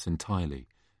else entirely.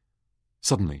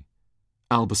 Suddenly,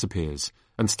 Albus appears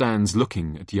and stands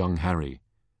looking at young Harry.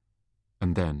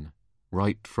 And then,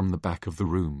 right from the back of the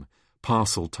room,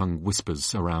 Parseltongue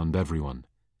whispers around everyone.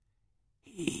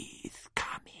 He's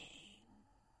coming.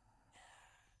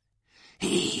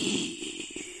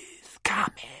 He's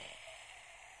coming.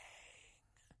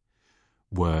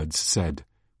 Words said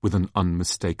with an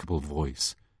unmistakable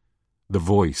voice. The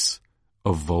voice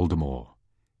of Voldemort.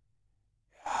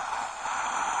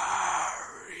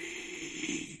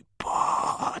 Harry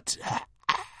Potter.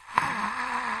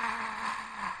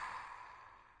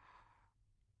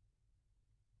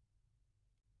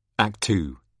 Act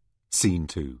 2, Scene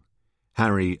 2.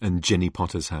 Harry and Ginny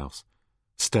Potter's house.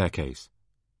 Staircase.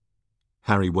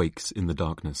 Harry wakes in the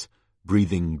darkness,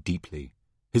 breathing deeply,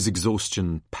 his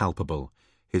exhaustion palpable,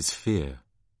 his fear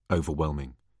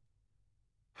overwhelming.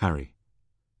 Harry.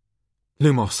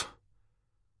 Lumos.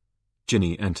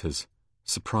 Ginny enters,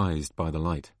 surprised by the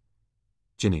light.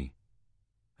 Ginny.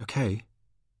 Okay.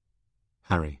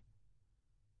 Harry.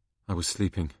 I was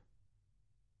sleeping.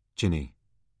 Ginny.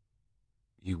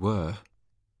 You were.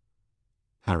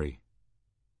 Harry.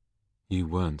 You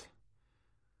weren't.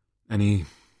 Any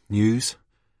news?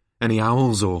 Any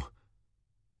owls or...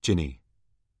 Ginny.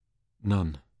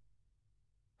 None.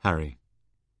 Harry.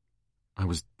 I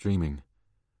was dreaming.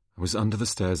 I was under the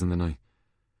stairs and then I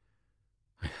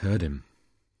heard him.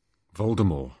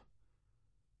 Voldemort.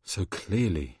 So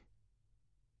clearly.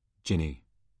 Ginny.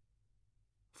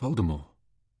 Voldemort.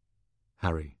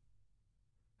 Harry.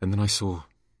 And then I saw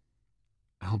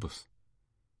Albus.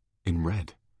 In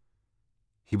red.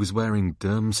 He was wearing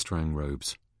Durmstrang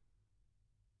robes.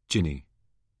 Ginny.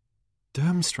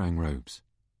 Durmstrang robes.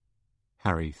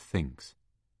 Harry thinks.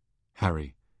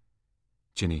 Harry.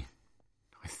 Ginny,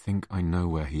 I think I know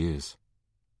where he is.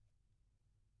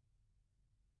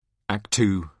 Act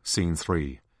 2, Scene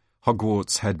 3.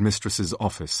 Hogwarts Headmistress's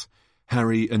office.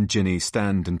 Harry and Ginny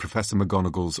stand in Professor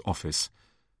McGonagall's office.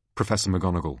 Professor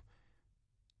McGonagall.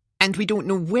 And we don't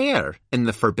know where in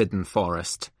the Forbidden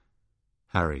Forest.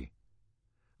 Harry.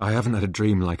 I haven't had a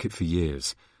dream like it for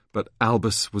years, but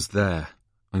Albus was there.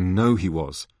 I know he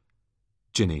was.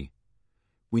 Ginny.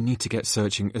 We need to get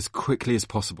searching as quickly as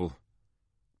possible.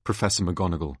 Professor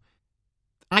McGonagall.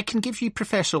 I can give you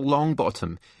Professor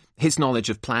Longbottom. His knowledge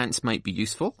of plants might be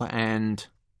useful, and...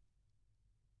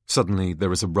 Suddenly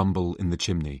there is a rumble in the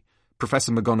chimney.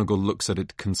 Professor McGonagall looks at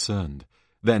it concerned.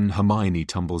 Then Hermione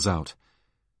tumbles out.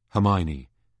 Hermione.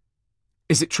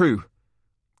 Is it true?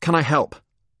 Can I help?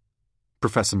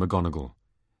 Professor McGonagall.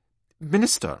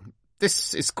 Minister,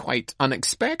 this is quite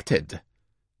unexpected.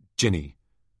 Ginny.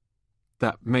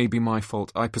 That may be my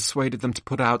fault. I persuaded them to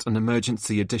put out an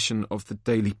emergency edition of the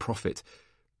Daily Prophet,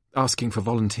 asking for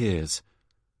volunteers.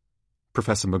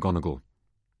 Professor McGonagall.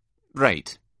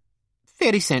 Right.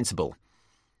 Very sensible.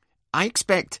 I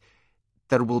expect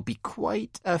there will be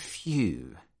quite a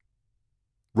few.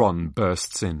 Ron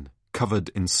bursts in, covered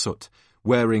in soot,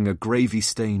 wearing a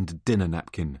gravy-stained dinner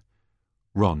napkin.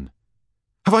 Ron.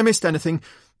 Have I missed anything?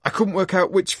 I couldn't work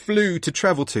out which flue to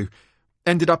travel to.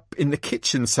 Ended up in the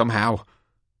kitchen somehow.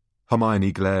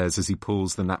 Hermione glares as he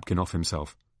pulls the napkin off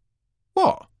himself.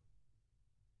 What?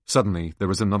 Suddenly, there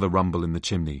is another rumble in the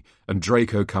chimney, and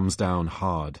Draco comes down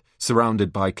hard,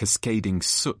 surrounded by cascading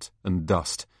soot and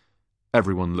dust.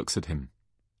 Everyone looks at him.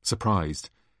 Surprised,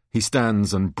 he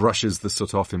stands and brushes the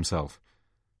soot off himself.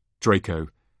 Draco.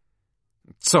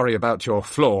 Sorry about your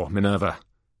floor, Minerva.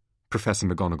 Professor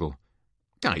McGonagall.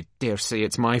 I dare say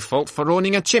it's my fault for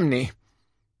owning a chimney.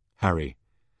 Harry.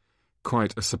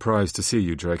 Quite a surprise to see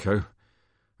you, Draco.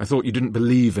 I thought you didn't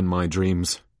believe in my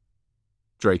dreams.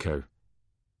 Draco.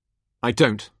 I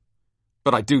don't,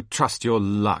 but I do trust your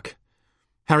luck.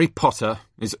 Harry Potter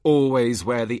is always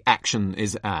where the action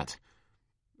is at,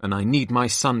 and I need my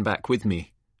son back with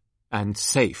me, and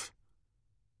safe.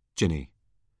 Ginny.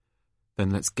 Then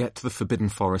let's get to the Forbidden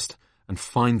Forest and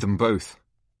find them both.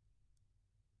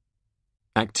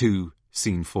 Act 2,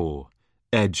 Scene 4.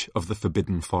 Edge of the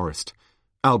Forbidden Forest.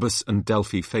 Albus and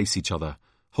Delphi face each other,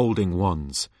 holding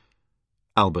wands.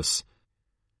 Albus.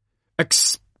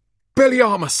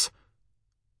 Expelliarmus!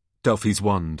 Delphi's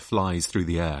wand flies through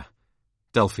the air.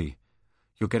 Delphi.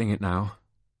 You're getting it now.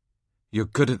 You're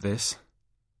good at this.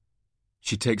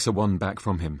 She takes a wand back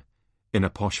from him, in a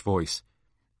posh voice.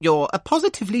 You're a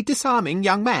positively disarming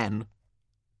young man.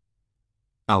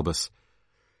 Albus.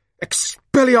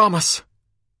 Expelliarmus!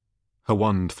 Her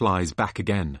wand flies back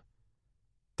again.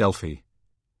 Delphi.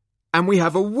 And we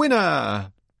have a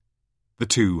winner! The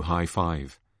two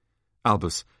high-five.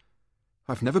 Albus.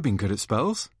 I've never been good at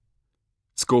spells.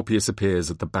 Scorpius appears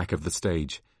at the back of the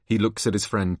stage. He looks at his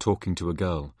friend talking to a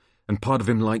girl, and part of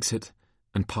him likes it,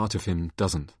 and part of him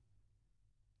doesn't.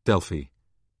 Delphi.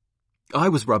 I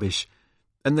was rubbish,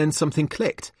 and then something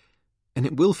clicked, and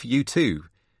it will for you too.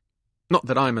 Not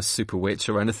that I'm a super witch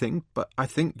or anything, but I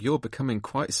think you're becoming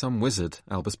quite some wizard,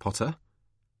 Albus Potter.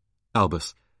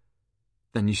 Albus.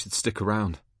 Then you should stick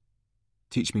around.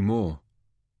 Teach me more.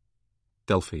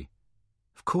 Delphi.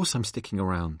 Of course I'm sticking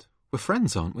around. We're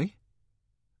friends, aren't we?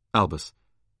 Albus.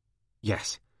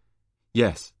 Yes.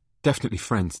 Yes, definitely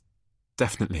friends.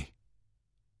 Definitely.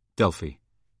 Delphi.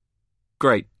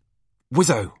 Great.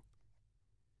 Wizzo!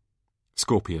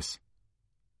 Scorpius.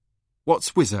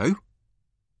 What's Wizzo?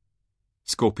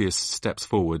 Scorpius steps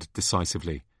forward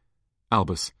decisively.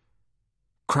 Albus.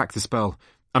 Crack the spell.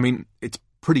 I mean, it's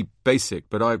pretty basic,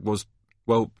 but I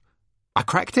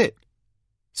cracked it.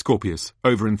 Scorpius,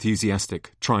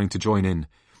 over-enthusiastic, trying to join in.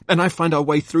 And I find our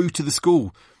way through to the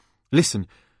school. Listen,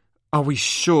 are we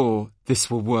sure this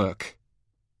will work?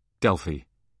 Delphi.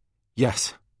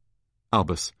 Yes.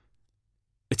 Albus.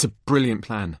 It's a brilliant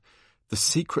plan. The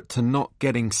secret to not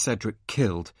getting Cedric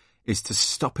killed is to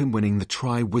stop him winning the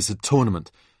Tri-Wizard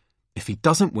tournament. If he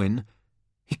doesn't win,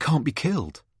 he can't be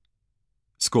killed.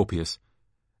 Scorpius.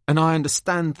 And I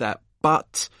understand that,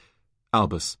 but...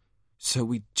 Albus. So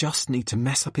we just need to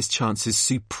mess up his chances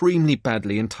supremely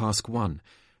badly in Task 1.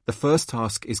 The first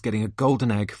task is getting a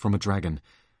golden egg from a dragon.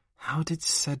 How did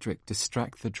Cedric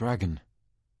distract the dragon?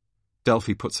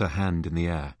 Delphi puts her hand in the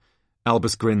air.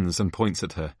 Albus grins and points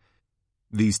at her.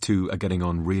 These two are getting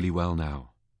on really well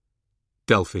now.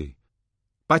 Delphi.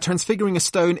 By transfiguring a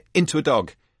stone into a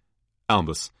dog.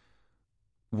 Albus.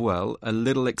 Well, a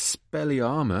little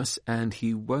Expelliarmus, and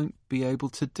he won't be able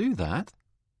to do that.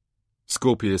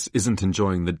 Scorpius isn't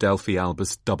enjoying the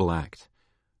Delphi-Albus double act.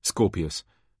 Scorpius.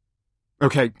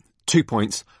 Okay, 2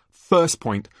 points. First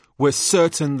point, we're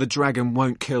certain the dragon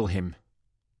won't kill him.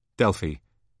 Delphi.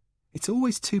 It's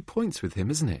always 2 points with him,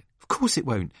 isn't it? Of course it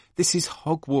won't. This is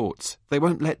Hogwarts. They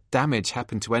won't let damage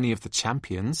happen to any of the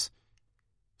champions.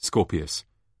 Scorpius.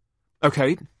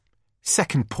 Okay,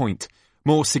 second point.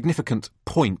 More significant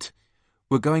point.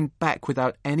 We're going back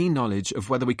without any knowledge of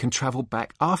whether we can travel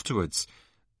back afterwards.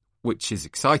 Which is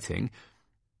exciting.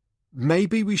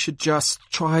 Maybe we should just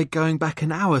try going back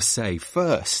an hour, say,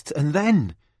 first, and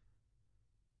then...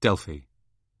 Delphi.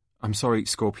 I'm sorry,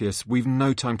 Scorpius, we've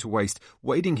no time to waste.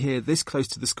 Waiting here this close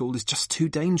to the school is just too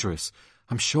dangerous.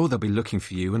 I'm sure they'll be looking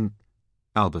for you and...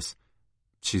 Albus.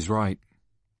 She's right.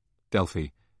 Delphi.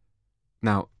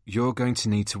 Now, you're going to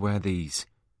need to wear these.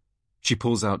 She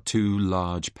pulls out 2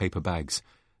 large paper bags.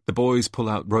 The boys pull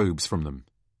out robes from them.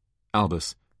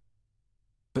 Albus.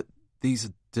 These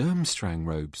are Durmstrang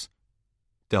robes.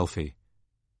 Delphi.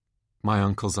 My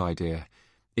uncle's idea.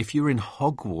 If you're in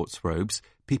Hogwarts robes,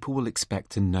 people will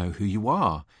expect to know who you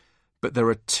are. But there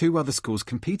are 2 other schools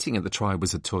competing at the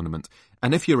Tri-Wizard tournament,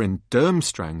 and if you're in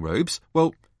Durmstrang robes,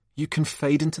 well, you can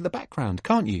fade into the background,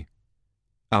 can't you?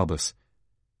 Albus.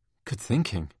 Good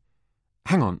thinking.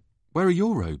 Hang on, where are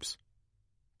your robes?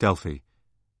 Delphi.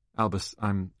 Albus,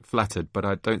 I'm flattered, but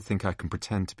I don't think I can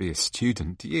pretend to be a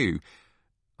student, do you?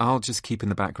 I'll just keep in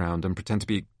the background and pretend to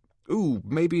be... Ooh,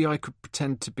 maybe I could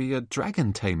pretend to be a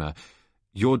dragon tamer.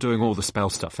 You're doing all the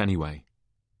spell stuff anyway.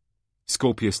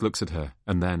 Scorpius looks at her,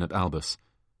 and then at Albus.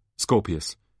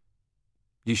 Scorpius.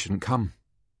 You shouldn't come.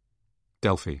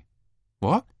 Delphi.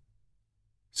 What?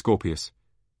 Scorpius.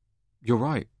 You're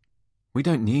right. We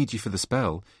don't need you for the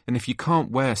spell, and if you can't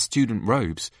wear student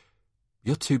robes,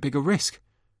 you're too big a risk.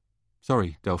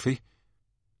 Sorry, Delphi.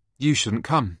 You shouldn't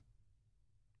come.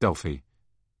 Delphi.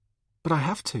 But I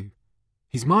have to.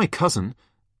 He's my cousin,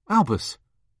 Albus.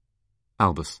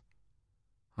 Albus.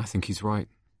 I think he's right.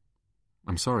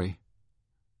 I'm sorry.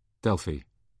 Delphi.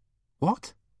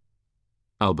 What?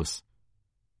 Albus.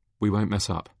 We won't mess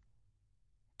up.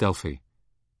 Delphi.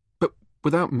 But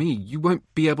without me, you won't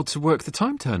be able to work the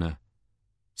time turner.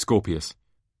 Scorpius.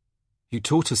 You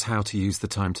taught us how to use the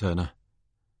time turner.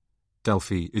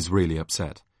 Delphi is really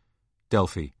upset.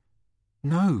 Delphi.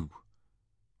 No,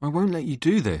 I won't let you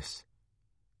do this.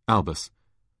 Albus.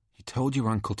 You told your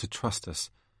uncle to trust us.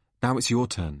 Now it's your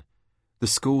turn. The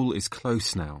school is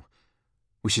close now.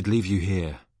 We should leave you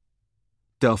here.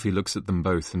 Delphi looks at them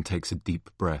both and takes a deep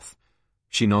breath.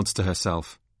 She nods to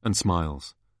herself and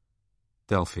smiles.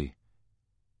 Delphi.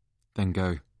 Then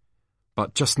go.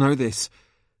 But just know this.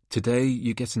 Today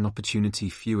you get an opportunity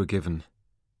few are given.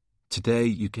 Today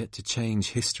you get to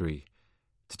change history,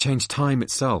 to change time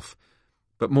itself.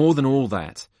 But more than all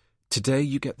that, today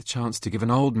you get the chance to give an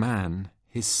old man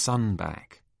his son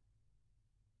back.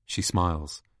 She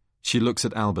smiles. She looks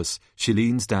at Albus. She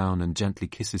leans down and gently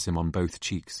kisses him on both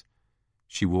cheeks.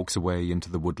 She walks away into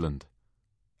the woodland.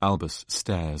 Albus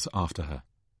stares after her.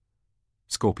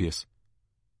 Scorpius.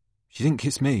 She didn't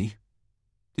kiss me.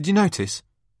 Did you notice?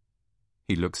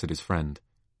 He looks at his friend.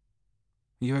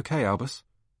 Are you okay, Albus?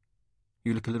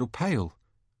 You look a little pale.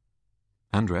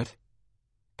 And red.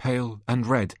 Pale and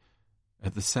red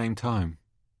at the same time.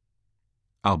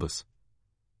 Albus.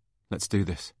 Let's do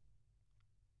this.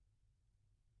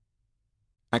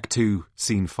 Act 2,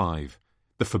 Scene 5.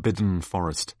 The Forbidden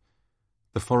Forest.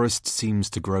 The forest seems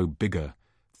to grow bigger,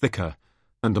 thicker,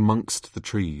 and amongst the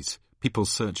trees, people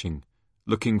searching,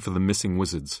 looking for the missing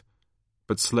wizards.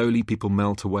 But slowly people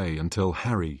melt away until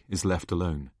Harry is left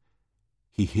alone.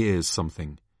 He hears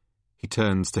something. He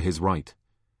turns to his right.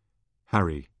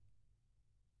 Harry.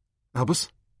 Albus?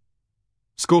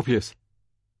 Scorpius?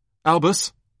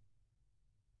 Albus?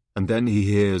 And then he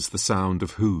hears the sound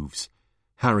of hooves.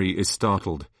 Harry is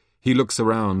startled. He looks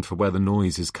around for where the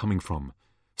noise is coming from.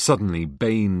 Suddenly,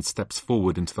 Bane steps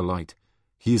forward into the light.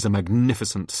 He is a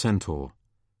magnificent centaur.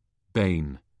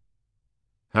 Bane.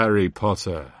 Harry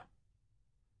Potter.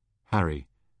 Harry.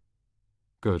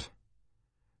 Good.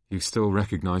 You still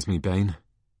recognize me, Bane?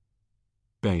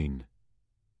 Bane.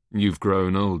 You've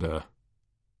grown older.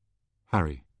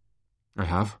 Harry. I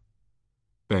have?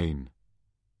 Bane.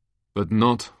 But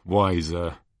not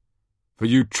wiser. For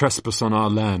you trespass on our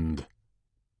land.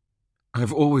 I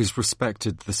have always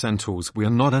respected the centaurs. We are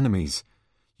not enemies.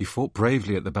 You fought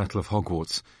bravely at the Battle of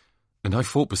Hogwarts, and I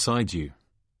fought beside you.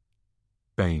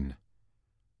 Bane.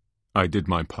 I did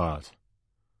my part,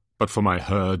 but for my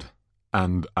herd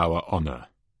and our honour,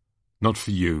 not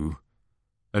for you.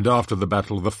 And after the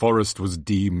battle, the forest was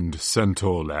deemed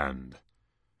centaur land.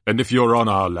 And if you're on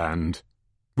our land,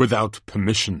 without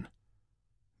permission,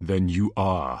 then you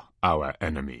are our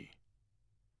enemy.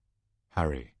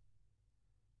 Harry.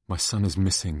 My son is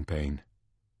missing, Bane.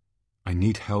 I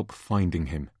need help finding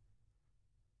him.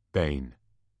 Bane.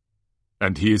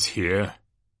 And he is here?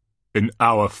 In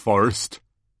our forest?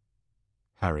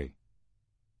 Harry.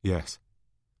 Yes.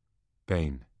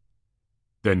 Bane.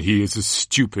 Then he is as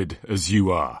stupid as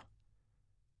you are.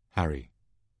 Harry.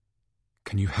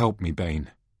 Can you help me,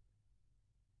 Bane?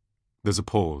 There's a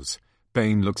pause.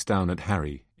 Bane looks down at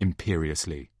Harry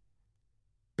imperiously.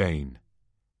 Bane.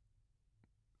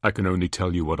 I can only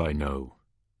tell you what I know.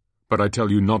 But I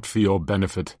tell you not for your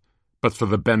benefit, but for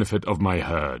the benefit of my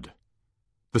herd.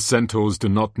 The centaurs do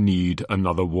not need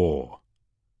another war.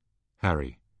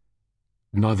 Harry.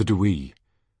 Neither do we.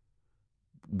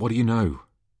 What do you know?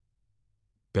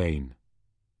 Bane.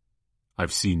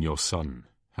 I've seen your son,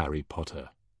 Harry Potter.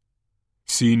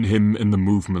 Seen him in the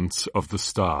movements of the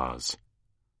stars.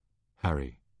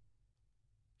 Harry.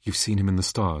 You've seen him in the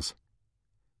stars?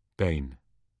 Bane.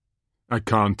 I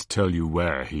can't tell you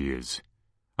where he is.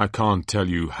 I can't tell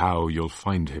you how you'll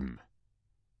find him.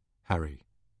 Harry.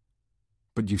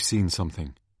 But you've seen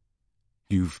something.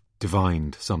 You've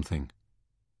divined something.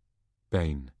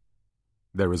 Bane.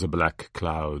 There is a black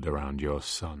cloud around your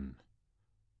son.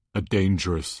 A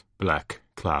dangerous black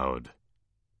cloud.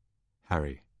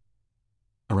 Harry.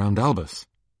 Around Albus?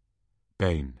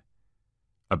 Bane.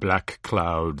 A black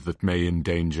cloud that may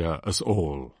endanger us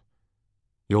all.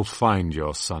 You'll find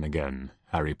your son again,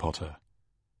 Harry Potter.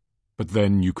 But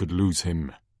then you could lose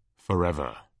him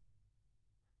forever.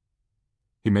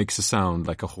 He makes a sound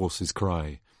like a horse's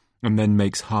cry, and then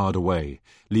makes hard away,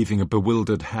 leaving a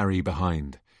bewildered Harry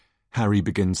behind. Harry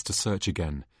begins to search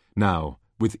again, now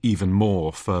with even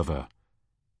more fervour.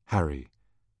 Harry.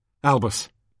 Albus!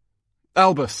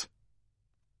 Albus!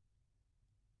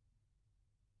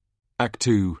 Act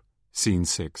 2, Scene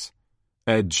 6.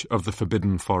 Edge of the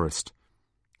Forbidden Forest.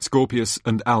 Scorpius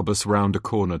and Albus round a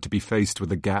corner to be faced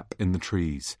with a gap in the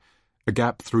trees, a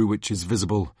gap through which is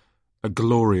visible a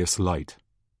glorious light.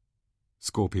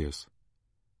 Scorpius.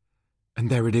 And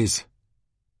there it is.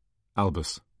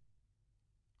 Albus.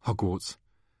 Hogwarts.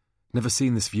 Never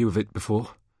seen this view of it before.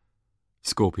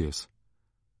 Scorpius.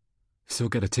 Still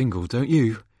get a tingle, don't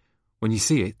you, when you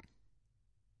see it?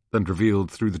 And revealed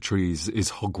through the trees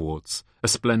is Hogwarts, a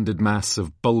splendid mass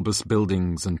of bulbous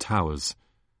buildings and towers.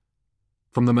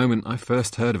 From the moment I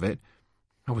first heard of it,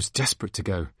 I was desperate to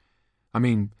go. I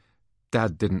mean,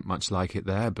 Dad didn't much like it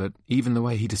there, but even the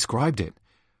way he described it.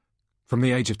 From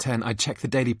the age of 10, I'd check the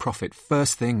Daily Prophet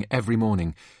first thing every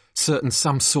morning, certain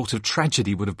some sort of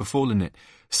tragedy would have befallen it,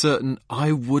 certain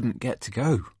I wouldn't get to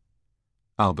go.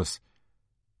 Albus.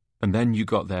 And then you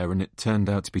got there and it turned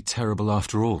out to be terrible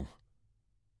after all.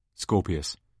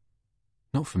 Scorpius.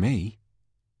 Not for me.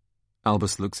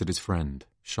 Albus looks at his friend,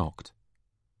 shocked.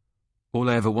 All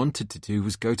I ever wanted to do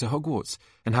was go to Hogwarts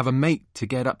and have a mate to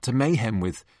get up to mayhem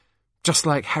with, just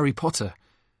like Harry Potter.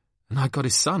 And I got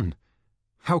his son.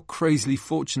 How crazily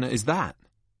fortunate is that?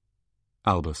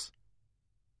 Albus.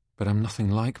 But I'm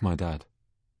nothing like my dad.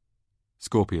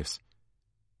 Scorpius.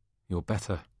 You're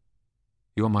better.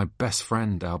 You're my best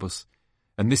friend, Albus.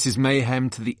 And this is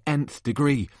mayhem to the nth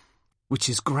degree, which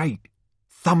is great.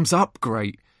 Thumbs up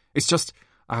great. It's just,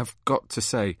 I've got to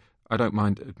say, I don't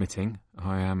mind admitting,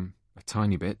 I am a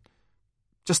tiny bit,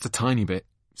 just a tiny bit,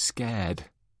 scared.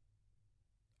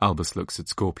 Albus looks at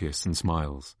Scorpius and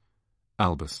smiles.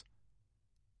 Albus.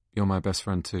 You're my best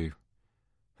friend too.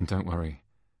 And don't worry,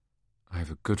 I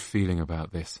have a good feeling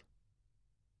about this.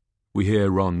 We hear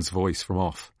Ron's voice from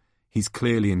off. He's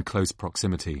clearly in close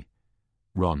proximity.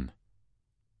 Ron.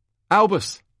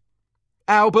 Albus!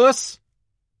 Albus!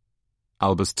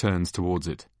 Albus turns towards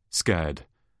it, scared.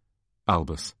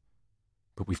 Albus.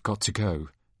 But we've got to go,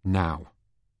 now.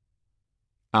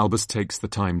 Albus takes the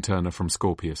time turner from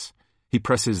Scorpius. He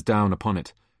presses down upon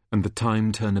it, and the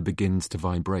time turner begins to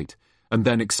vibrate, and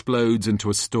then explodes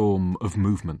into a storm of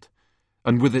movement.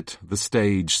 And with it, the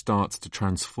stage starts to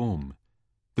transform.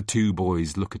 The two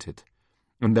boys look at it,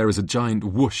 and there is a giant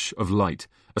whoosh of light,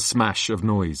 a smash of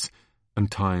noise, and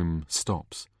time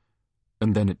stops.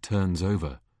 And then it turns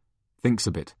over, thinks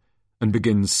a bit, and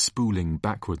begins spooling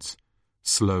backwards,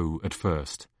 slow at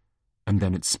first, and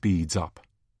then it speeds up.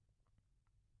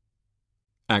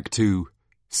 Act 2,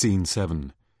 Scene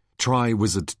 7.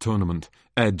 Tri-Wizard Tournament,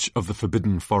 Edge of the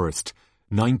Forbidden Forest,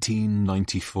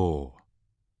 1994.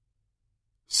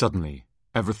 Suddenly,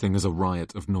 everything is a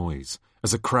riot of noise,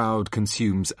 as a crowd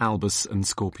consumes Albus and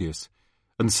Scorpius,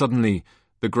 and suddenly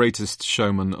the greatest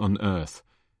showman on earth,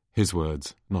 his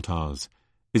words, not ours,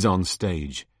 is on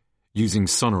stage, using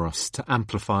Sonoros to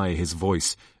amplify his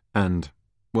voice, and,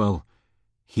 well,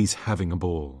 he's having a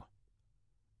ball.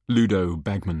 Ludo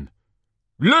Bagman.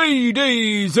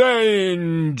 Ladies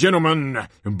and gentlemen,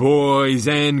 boys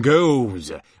and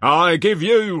girls, I give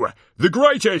you the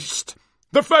greatest,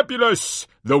 the fabulous,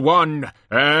 the one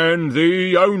and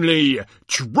the only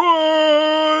Tri-Wizard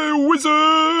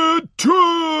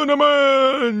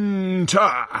Tournament!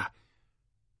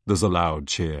 There's a loud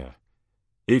cheer.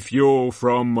 If you're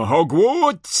from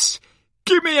Hogwarts,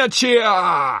 give me a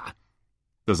cheer!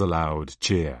 There's a loud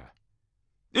cheer.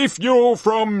 If you're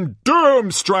from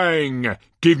Durmstrang,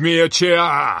 give me a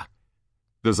cheer!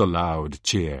 There's a loud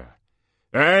cheer.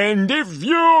 And if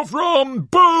you're from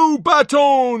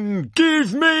Beauxbaton,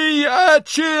 give me a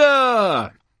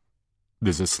cheer!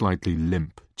 There's a slightly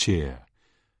limp cheer.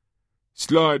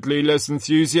 Slightly less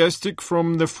enthusiastic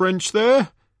from the French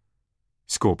there?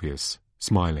 Scorpius,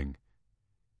 smiling.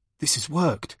 This has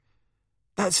worked.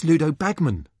 That's Ludo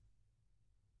Bagman.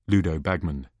 Ludo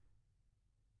Bagman.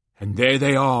 And there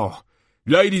they are.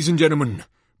 Ladies and gentlemen,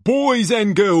 boys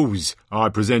and girls, I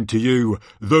present to you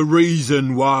the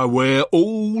reason why we're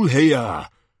all here.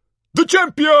 The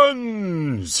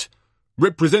champions!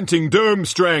 Representing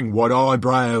Durmstrang, what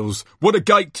eyebrows, what a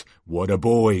gait, what a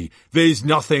boy. There's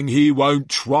nothing he won't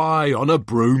try on a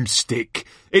broomstick.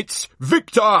 It's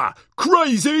Victor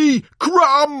Crazy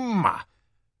Crumb!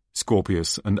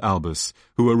 Scorpius and Albus,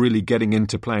 who are really getting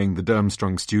into playing the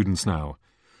Durmstrang students now.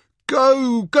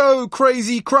 Go, go,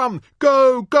 Crazy Crumb!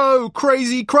 Go, go,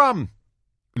 Crazy Crumb!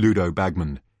 Ludo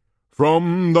Bagman.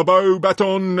 From the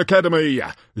Beauxbaton Academy,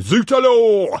 Zut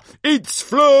alors, it's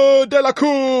Fleur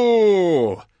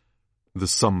Delacour!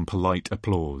 There's some polite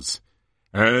applause.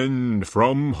 And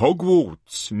from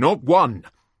Hogwarts, not one,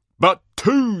 but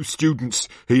two students,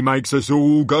 he makes us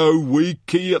all go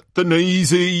weaky at the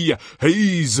kneesy.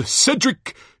 He's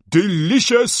Cedric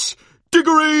Delicious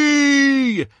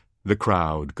Diggory! The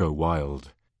crowd go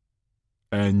wild.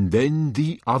 And then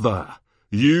the other.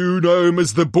 You know him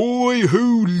as the boy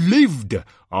who lived.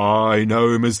 I know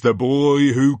him as the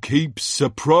boy who keeps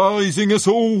surprising us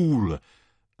all.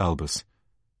 Albus.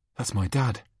 That's my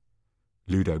dad.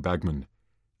 Ludo Bagman.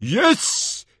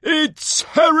 Yes, it's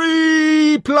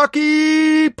Harry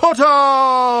Plucky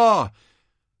Potter!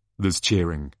 There's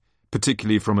cheering,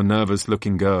 particularly from a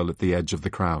nervous-looking girl at the edge of the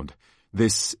crowd.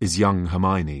 This is young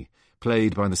Hermione,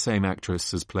 played by the same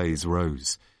actress as plays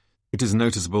Rose. It is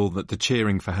noticeable that the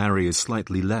cheering for Harry is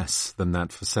slightly less than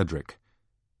that for Cedric.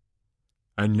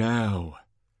 And now,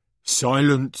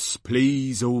 silence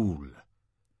please all.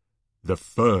 The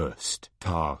first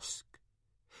task.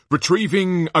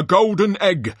 Retrieving a golden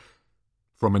egg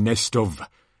from a nest of,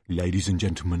 ladies and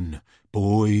gentlemen,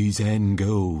 boys and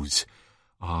girls,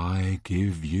 I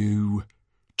give you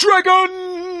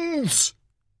dragons!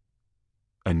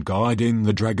 And guiding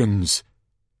the dragons,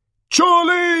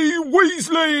 Charlie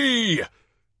Weasley!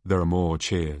 There are more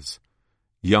cheers.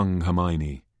 Young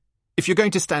Hermione. If you're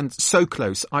going to stand so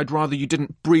close, I'd rather you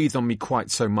didn't breathe on me quite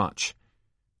so much.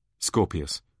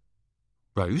 Scorpius.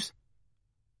 Rose?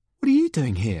 What are you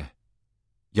doing here?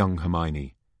 Young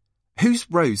Hermione. Who's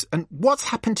Rose, and what's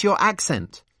happened to your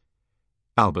accent?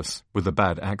 Albus, with a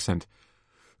bad accent.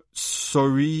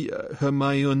 Sorry,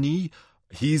 Hermione,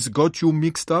 he's got you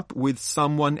mixed up with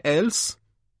someone else?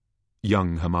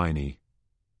 Young Hermione.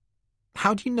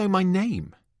 How do you know my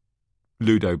name?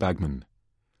 Ludo Bagman.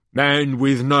 And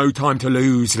with no time to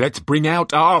lose, let's bring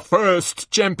out our first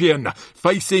champion,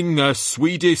 facing a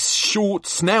Swedish short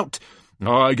snout.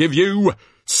 I give you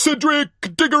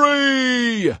Cedric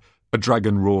Diggory! A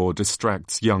dragon roar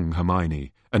distracts young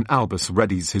Hermione, and Albus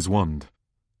readies his wand.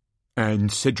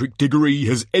 And Cedric Diggory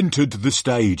has entered the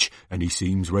stage, and he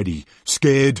seems ready.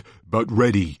 Scared, but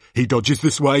ready. He dodges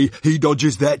this way, he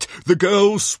dodges that. The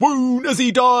girls swoon as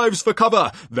he dives for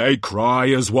cover. They cry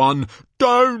as one,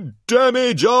 "Don't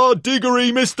damage our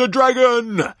Diggory, Mr.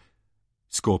 Dragon!"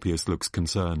 Scorpius looks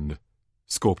concerned.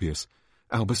 Scorpius.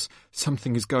 Albus,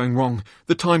 something is going wrong.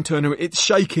 The time turner, it's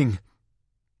shaking.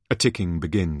 A ticking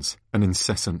begins, an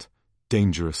incessant,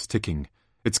 dangerous ticking.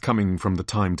 It's coming from the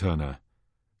time turner.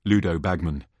 Ludo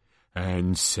Bagman.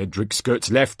 And Cedric skirts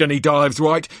left and he dives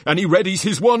right and he readies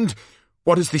his wand.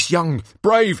 What has this young,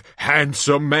 brave,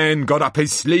 handsome man got up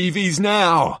his sleeves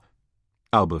now?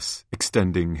 Albus,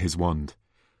 extending his wand.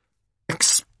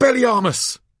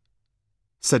 Expelliarmus!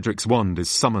 Cedric's wand is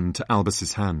summoned to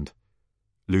Albus's hand.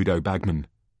 Ludo Bagman.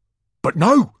 But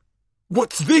no!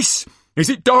 What's this? Is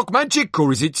it dark magic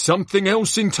or is it something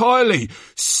else entirely?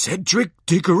 Cedric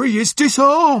Diggory is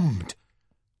disarmed!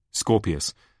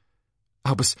 Scorpius.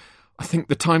 Albus, I think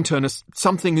the time turner,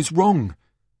 something is wrong.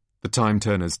 The time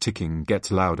turner's ticking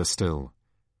gets louder still.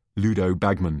 Ludo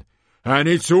Bagman. And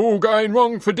it's all going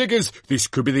wrong for Diggers. This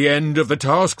could be the end of the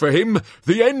task for him,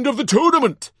 the end of the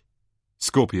tournament.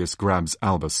 Scorpius grabs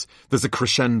Albus. There's a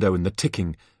crescendo in the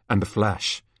ticking and a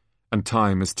flash, and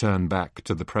time is turned back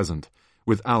to the present,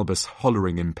 with Albus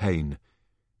hollering in pain.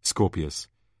 Scorpius.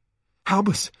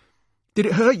 Albus, did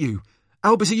it hurt you?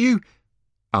 Albus, are you...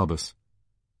 Albus.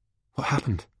 What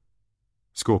happened?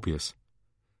 Scorpius.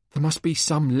 There must be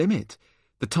some limit.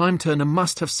 The time turner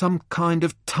must have some kind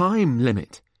of time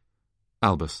limit.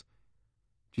 Albus.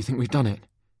 Do you think we've done it?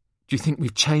 Do you think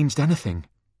we've changed anything?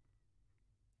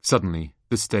 Suddenly,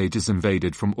 the stage is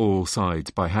invaded from all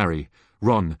sides by Harry,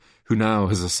 Ron, who now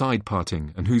has a side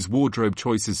parting and whose wardrobe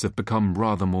choices have become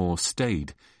rather more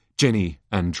staid, Ginny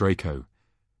and Draco.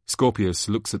 Scorpius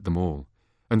looks at them all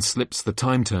and slips the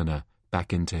time turner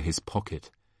back into his pocket.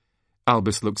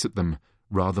 Albus looks at them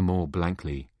rather more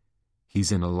blankly.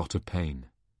 He's in a lot of pain.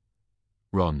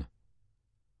 Ron.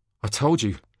 I told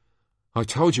you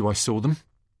I saw them.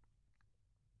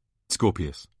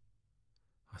 Scorpius.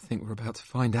 I think we're about to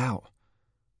find out.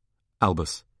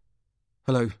 Albus.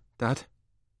 Hello, Dad.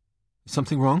 Is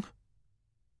something wrong?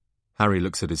 Harry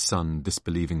looks at his son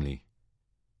disbelievingly.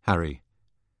 Harry.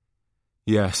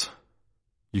 Yes,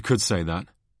 you could say that.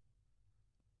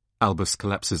 Albus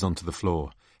collapses onto the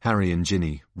floor. Harry and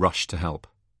Ginny rush to help.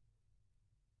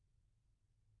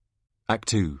 Act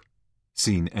 2,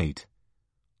 Scene 8.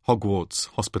 Hogwarts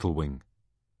Hospital Wing.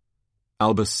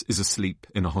 Albus is asleep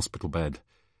in a hospital bed.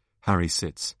 Harry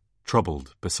sits,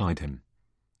 troubled, beside him.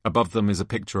 Above them is a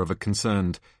picture of a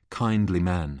concerned, kindly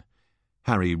man.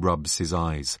 Harry rubs his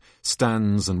eyes,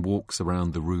 stands and walks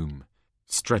around the room,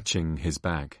 stretching his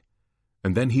back.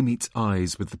 And then he meets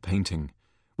eyes with the painting,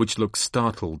 which looks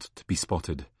startled to be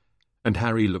spotted, and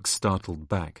Harry looks startled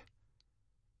back.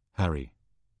 Harry.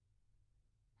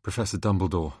 Professor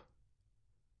Dumbledore.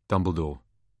 Dumbledore.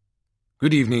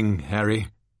 Good evening, Harry.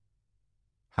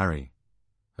 Harry,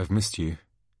 I've missed you.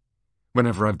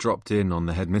 Whenever I've dropped in on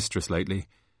the headmistress lately,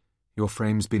 your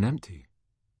frame's been empty.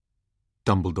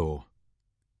 Dumbledore.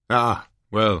 Ah,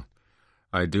 well,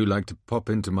 I do like to pop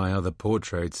into my other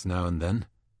portraits now and then.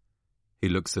 He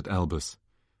looks at Albus.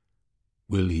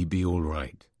 Will he be all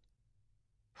right?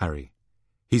 Harry.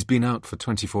 He's been out for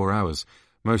 24 hours,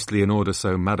 mostly in order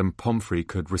so Madame Pomfrey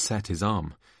could reset his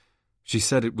arm. She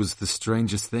said it was the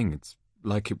strangest thing. It's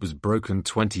like it was broken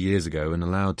 20 years ago and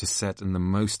allowed to set in the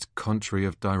most contrary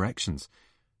of directions.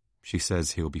 She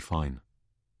says he'll be fine.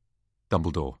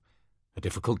 Dumbledore. A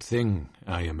difficult thing,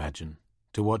 I imagine,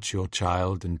 to watch your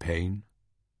child in pain.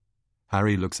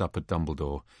 Harry looks up at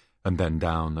Dumbledore and then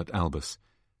down at Albus.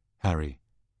 Harry.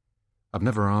 I've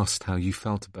never asked how you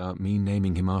felt about me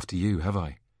naming him after you, have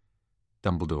I?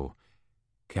 Dumbledore.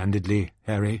 Candidly,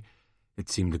 Harry, it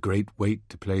seemed a great weight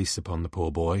to place upon the poor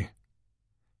boy.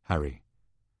 Harry.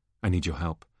 I need your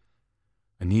help.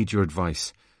 I need your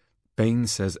advice. Bane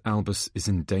says Albus is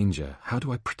in danger. How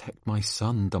do I protect my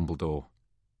son, Dumbledore?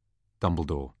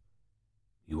 Dumbledore.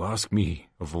 You ask me,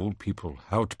 of all people,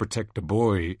 how to protect a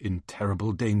boy in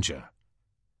terrible danger.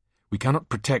 We cannot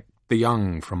protect the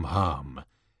young from harm.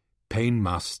 Pain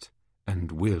must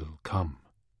and will come.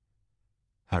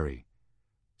 Harry.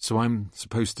 So I'm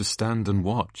supposed to stand and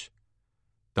watch?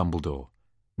 Dumbledore.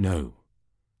 No.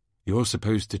 You're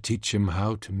supposed to teach him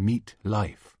how to meet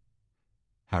life.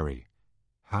 Harry.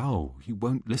 How? He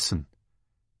won't listen.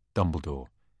 Dumbledore.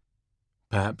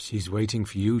 Perhaps he's waiting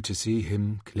for you to see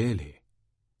him clearly.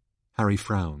 Harry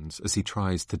frowns as he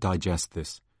tries to digest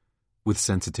this, with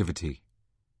sensitivity.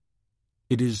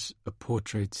 It is a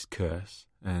portrait's curse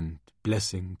and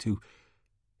blessing to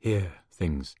hear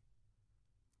things.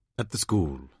 At the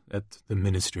school, at the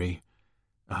ministry,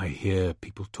 I hear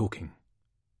people talking.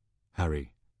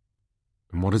 Harry.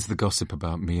 And what is the gossip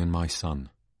about me and my son?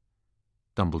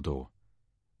 Dumbledore.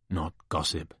 Not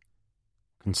gossip.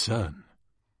 Concern.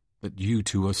 That you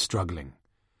two are struggling.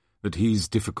 That he's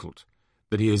difficult.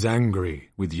 That he is angry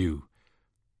with you.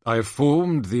 I have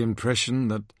formed the impression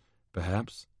that,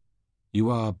 perhaps, you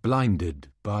are blinded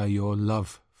by your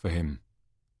love for him.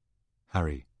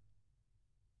 Harry.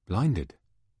 Blinded?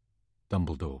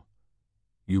 Dumbledore.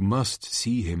 You must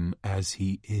see him as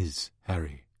he is,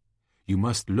 Harry. You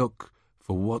must look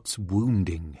for what's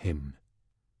wounding him.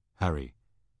 Harry.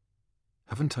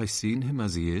 Haven't I seen him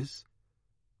as he is?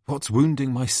 What's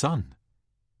wounding my son?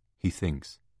 He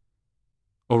thinks.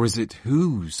 Or is it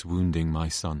who's wounding my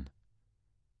son?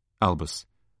 Albus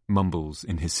mumbles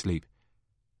in his sleep.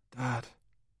 Dad.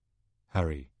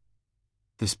 Harry.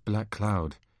 This black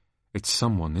cloud. It's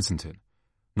someone, isn't it?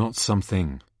 Not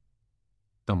something.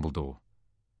 Dumbledore.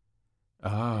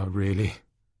 Ah, really?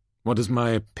 What does my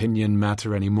opinion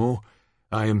matter any more?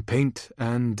 I am paint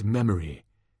and memory,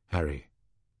 Harry.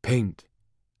 Paint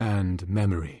and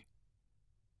memory.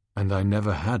 And I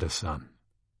never had a son.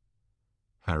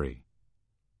 Harry.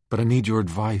 But I need your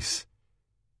advice.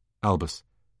 Albus.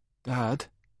 Dad?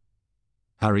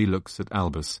 Harry looks at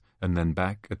Albus and then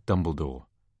back at Dumbledore.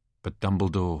 But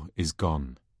Dumbledore is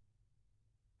gone.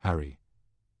 Harry.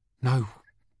 No.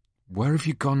 Where have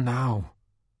you gone now?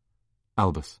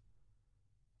 Albus.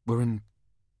 We're in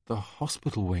the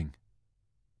hospital wing.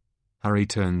 Harry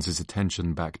turns his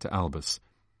attention back to Albus.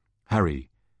 Harry,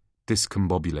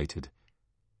 discombobulated.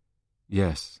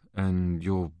 Yes, and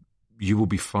you will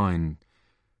be fine.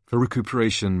 For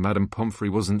recuperation, Madame Pomfrey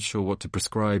wasn't sure what to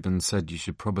prescribe and said you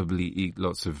should probably eat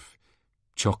lots of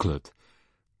chocolate.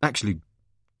 Actually, do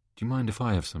you mind if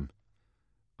I have some?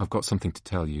 I've got something to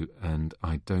tell you, and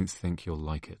I don't think you'll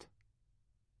like it.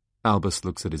 Albus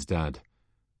looks at his dad.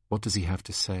 What does he have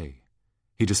to say?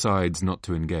 He decides not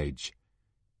to engage.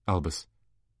 Albus.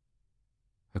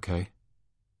 Okay,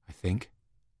 I think.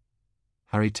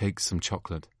 Harry takes some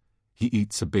chocolate. He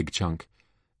eats a big chunk.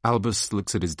 Albus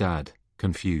looks at his dad,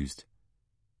 confused.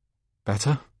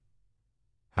 Better?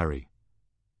 Harry.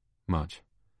 Much.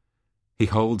 He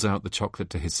holds out the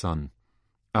chocolate to his son.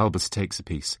 Albus takes a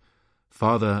piece.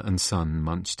 Father and son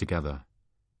munch together.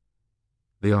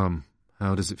 The arm,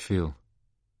 how does it feel?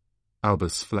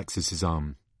 Albus flexes his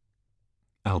arm.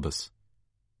 Albus.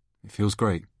 It feels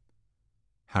great.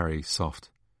 Harry, soft.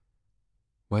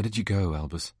 Where did you go,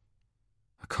 Albus?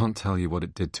 I can't tell you what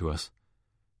it did to us.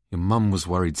 Your mum was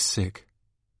worried sick.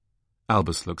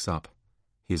 Albus looks up.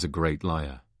 He is a great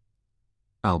liar.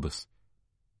 Albus.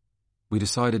 We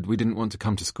decided we didn't want to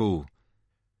come to school.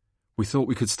 We thought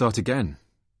we could start again.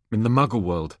 In the Muggle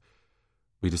world.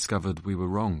 We discovered we were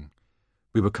wrong.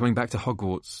 We were coming back to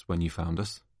Hogwarts when you found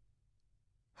us.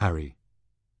 Harry.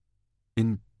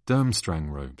 In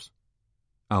Durmstrang robes.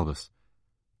 Albus.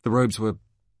 The robes were...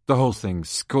 the whole thing.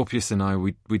 Scorpius and I,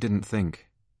 we didn't think.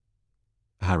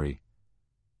 Harry.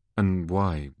 And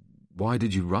why? Why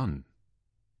did you run?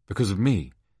 Because of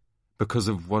me? Because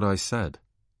of what I said?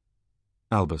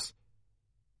 Albus.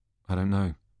 I don't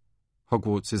know.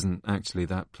 Hogwarts isn't actually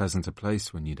that pleasant a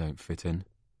place when you don't fit in.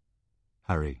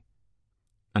 Harry.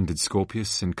 And did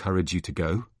Scorpius encourage you to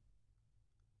go?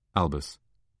 Albus.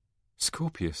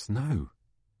 Scorpius, no.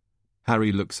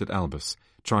 Harry looks at Albus,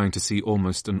 trying to see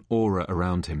almost an aura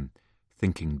around him,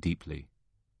 thinking deeply.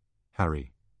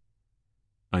 Harry.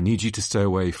 I need you to stay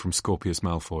away from Scorpius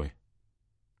Malfoy.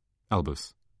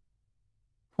 Albus.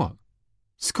 What?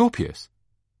 Scorpius?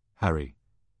 Harry.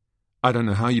 I don't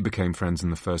know how you became friends in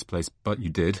the first place, but you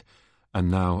did, and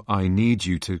now I need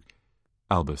you to...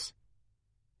 Albus.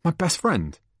 My best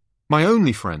friend? My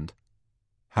only friend?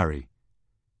 Harry.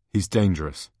 He's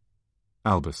dangerous.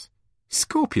 Albus.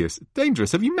 Scorpius?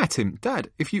 Dangerous? Have you met him? Dad,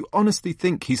 if you honestly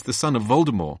think he's the son of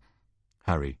Voldemort...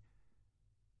 Harry.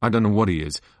 I don't know what he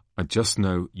is. I just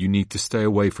know you need to stay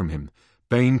away from him.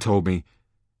 Bane told me...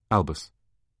 Albus.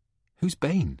 Who's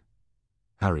Bane?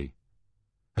 Harry.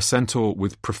 A centaur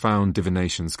with profound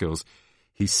divination skills.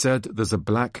 He said there's a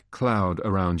black cloud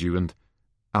around you and...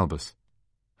 Albus.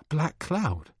 A black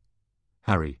cloud?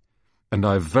 Harry. And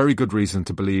I have very good reason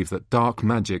to believe that dark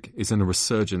magic is in a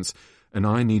resurgence, and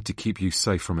I need to keep you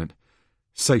safe from it.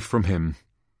 Safe from him.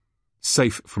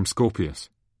 Safe from Scorpius.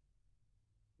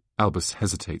 Albus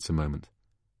hesitates a moment,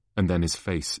 and then his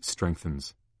face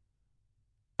strengthens.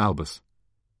 Albus.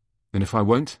 And if I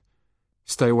won't?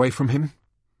 Stay away from him?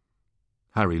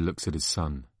 Harry looks at his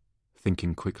son,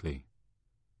 thinking quickly.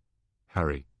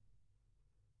 Harry.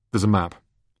 There's a map.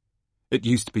 It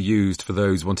used to be used for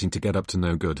those wanting to get up to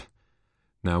no good.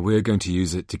 Now we're going to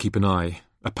use it to keep an eye,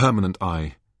 a permanent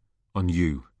eye, on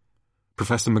you.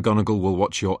 Professor McGonagall will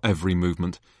watch your every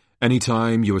movement. Any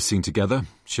time you are seen together,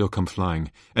 she'll come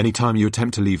flying. Any time you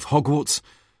attempt to leave Hogwarts,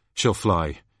 she'll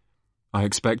fly. I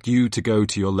expect you to go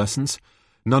to your lessons,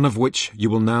 none of which you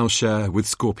will now share with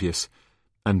Scorpius,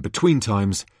 and between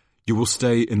times you will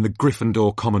stay in the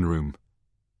Gryffindor common room.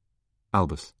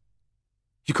 Albus.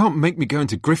 You can't make me go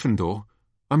into Gryffindor.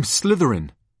 I'm Slytherin.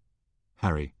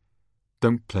 Harry.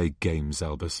 Don't play games,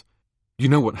 Albus. You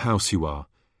know what house you are.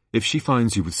 If she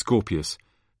finds you with Scorpius,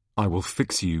 I will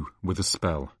fix you with a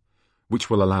spell, which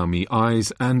will allow me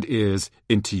eyes and ears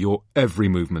into your every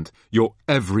movement, your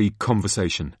every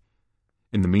conversation.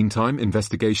 In the meantime,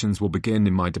 investigations will begin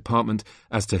in my department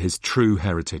as to his true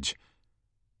heritage.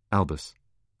 Albus,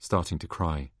 starting to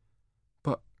cry.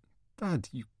 But, Dad,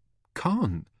 you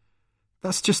can't.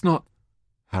 That's just not...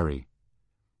 Harry.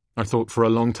 I thought for a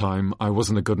long time I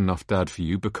wasn't a good enough dad for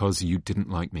you because you didn't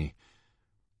like me.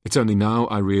 It's only now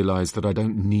I realise that I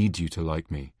don't need you to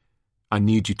like me. I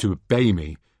need you to obey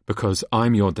me because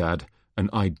I'm your dad and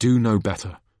I do know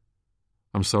better.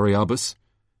 I'm sorry, Albus.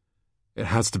 It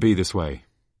has to be this way.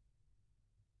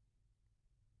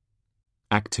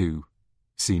 Act 2,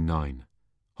 Scene 9.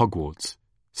 Hogwarts.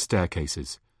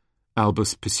 Staircases.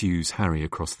 Albus pursues Harry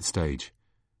across the stage.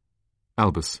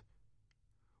 Albus.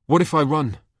 What if I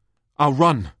run? I'll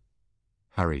run.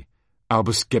 Harry.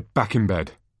 Albus, get back in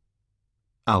bed.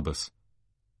 Albus.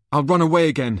 I'll run away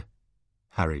again.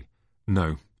 Harry.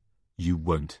 No, you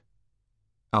won't.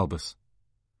 Albus.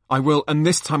 I will, and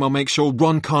this time I'll make sure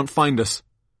Ron can't find us.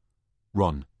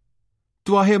 Ron.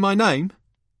 Do I hear my name?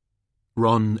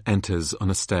 Ron enters on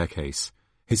a staircase,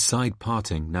 his side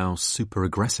parting now super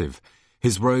aggressive,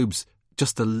 his robes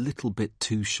just a little bit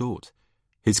too short,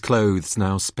 his clothes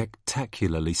now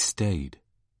spectacularly staid.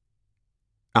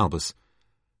 Albus.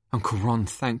 Uncle Ron,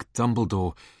 thank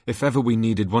Dumbledore. If ever we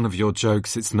needed one of your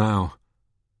jokes, it's now.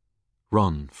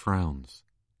 Ron frowns,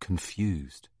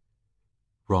 confused.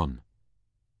 Ron.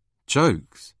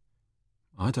 Jokes?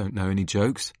 I don't know any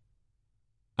jokes.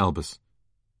 Albus.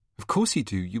 Of course you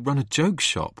do. You run a joke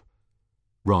shop.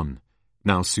 Ron,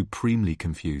 now supremely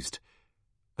confused.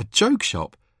 A joke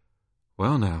shop?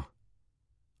 Well now.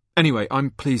 Anyway,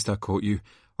 I'm pleased I caught you.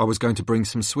 I was going to bring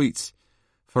some sweets.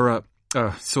 For a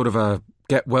sort of a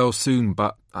get well soon,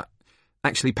 but...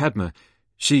 actually, Padma,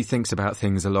 she thinks about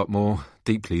things a lot more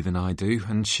deeply than I do,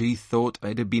 and she thought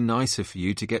it'd be nicer for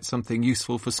you to get something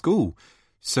useful for school.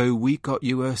 So we got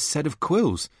you a set of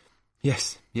quills.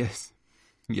 Yes.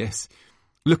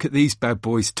 Look at these bad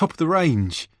boys, top of the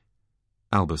range.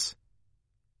 Albus.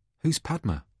 Who's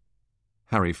Padma?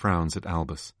 Harry frowns at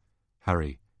Albus.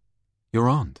 Harry. Your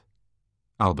aunt.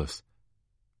 Albus.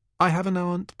 I have an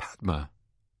aunt, Padma.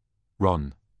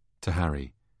 Ron. To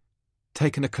Harry.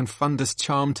 Taken a confundus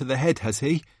charm to the head, has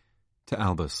he? To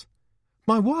Albus.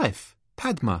 My wife,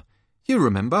 Padma. You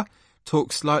remember.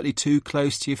 Talks slightly too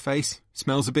close to your face.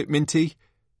 Smells a bit minty.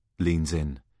 Leans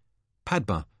in.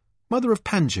 Padma, mother of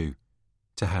Panju.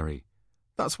 To Harry.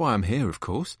 That's why I'm here, of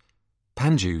course.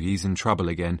 Panju, he's in trouble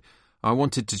again. I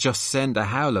wanted to just send a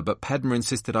howler, but Padma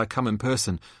insisted I come in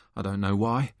person. I don't know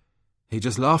why. He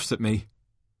just laughs at me.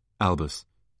 Albus.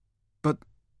 But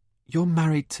you're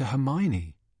married to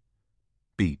Hermione.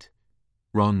 Beat.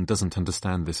 Ron doesn't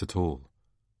understand this at all.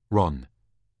 Ron.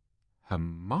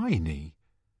 Hermione?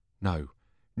 No.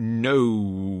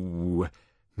 No.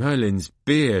 Merlin's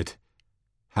beard.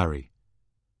 Harry.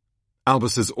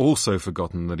 Albus has also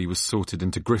forgotten that he was sorted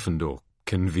into Gryffindor,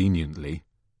 conveniently.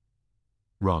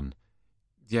 Ron.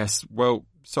 Yes, well,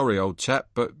 sorry, old chap,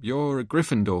 but you're a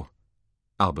Gryffindor.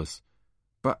 Albus.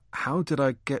 But how did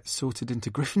I get sorted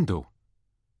into Gryffindor?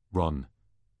 Ron.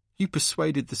 You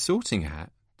persuaded the sorting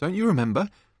hat, don't you remember?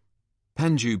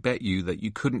 Panju bet you that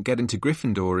you couldn't get into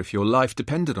Gryffindor if your life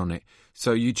depended on it,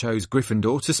 so you chose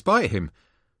Gryffindor to spite him.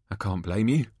 I can't blame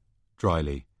you.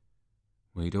 Dryly.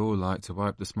 We'd all like to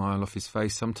wipe the smile off his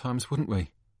face sometimes, wouldn't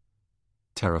we?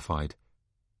 Terrified.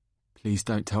 Please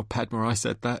don't tell Padma I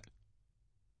said that.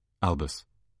 Albus.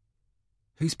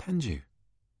 Who's Panju?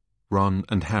 Ron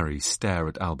and Harry stare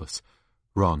at Albus.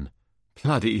 Ron.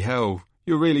 Bloody hell,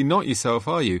 you're really not yourself,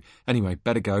 are you? Anyway,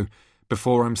 better go,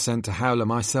 before I'm sent to Howler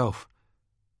myself.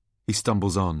 He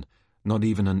stumbles on, not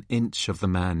even an inch of the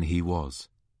man he was.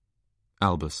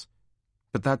 Albus.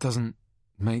 But that doesn't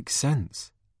make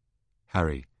sense.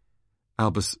 Harry.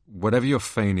 Albus, whatever you're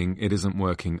feigning, it isn't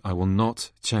working. I will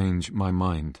not change my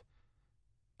mind.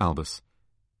 Albus.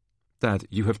 Dad,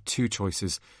 you have two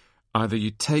choices. Either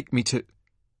you take me to...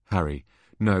 Harry.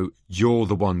 No, you're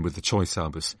the one with the choice,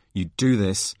 Albus. You do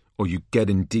this, or you get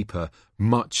in deeper,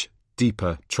 much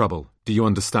deeper trouble. Do you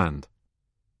understand?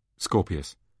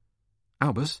 Scorpius.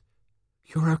 Albus,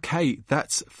 you're okay.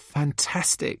 That's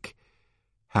fantastic.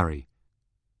 Harry.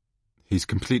 He's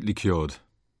completely cured,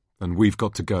 and we've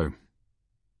got to go.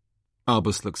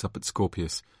 Albus looks up at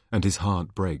Scorpius, and his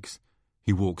heart breaks.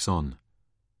 He walks on.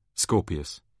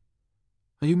 Scorpius.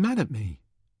 Are you mad at me?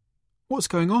 What's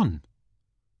going on?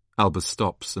 Albus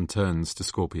stops and turns to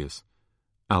Scorpius.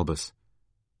 Albus.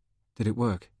 Did it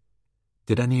work?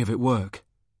 Did any of it work?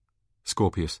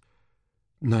 Scorpius.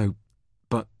 No,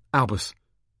 but Albus.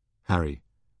 Harry.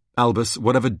 Albus,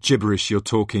 whatever gibberish you're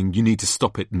talking, you need to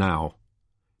stop it now.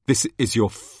 This is your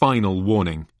final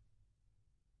warning.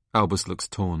 Albus looks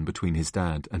torn between his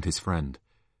dad and his friend.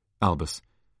 Albus.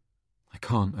 I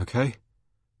can't, okay?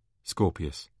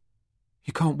 Scorpius.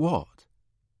 You can't what?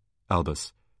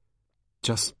 Albus.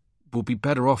 Just, we'll be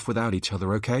better off without each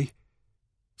other, okay?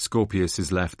 Scorpius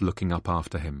is left looking up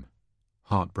after him,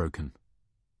 heartbroken.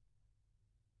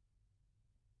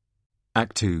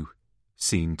 Act 2,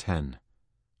 Scene 10.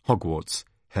 Hogwarts,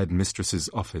 Headmistress's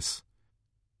office.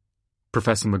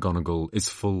 Professor McGonagall is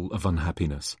full of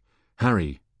unhappiness.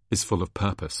 Harry is full of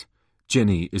purpose.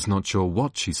 Ginny is not sure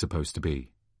what she's supposed to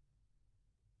be.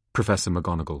 Professor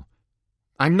McGonagall.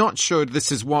 I'm not sure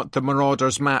this is what the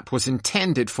Marauder's map was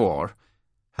intended for.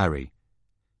 Harry.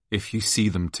 If you see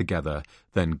them together,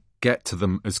 then get to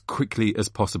them as quickly as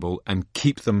possible and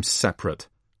keep them separate.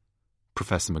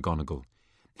 Professor McGonagall.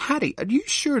 Harry, are you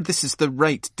sure this is the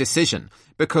right decision?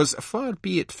 Because far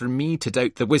be it from me to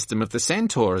doubt the wisdom of the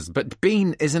centaurs, but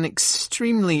Bane is an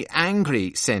extremely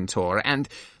angry centaur, and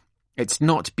it's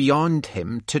not beyond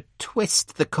him to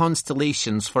twist the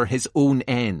constellations for his own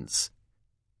ends.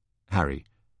 Harry.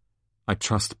 I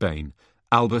trust Bane.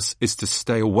 Albus is to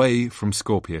stay away from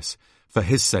Scorpius, for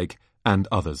his sake and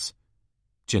others.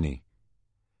 Ginny.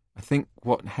 I think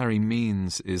what Harry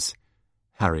means is...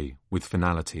 Harry, with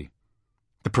finality.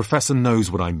 The Professor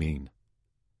knows what I mean.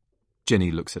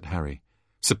 Ginny looks at Harry,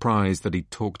 surprised that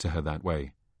he'd talk to her that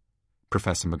way.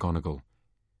 Professor McGonagall.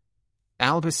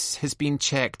 Albus has been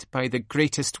checked by the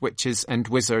greatest witches and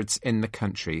wizards in the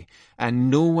country,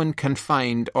 and no one can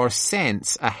find or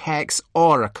sense a hex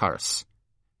or a curse.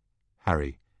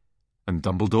 Harry. And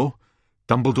Dumbledore?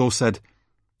 Dumbledore said...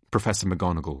 Professor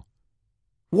McGonagall.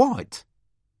 What?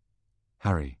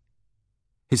 Harry.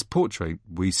 His portrait,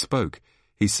 we spoke.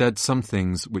 He said some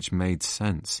things which made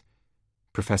sense.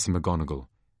 Professor McGonagall.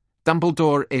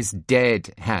 Dumbledore is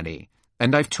dead, Harry.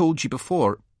 And I've told you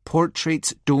before,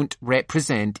 portraits don't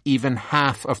represent even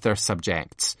half of their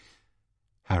subjects.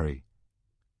 Harry.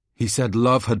 He said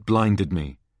love had blinded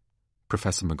me.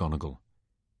 Professor McGonagall.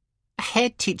 A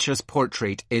head teacher's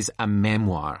portrait is a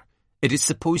memoir. It is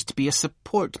supposed to be a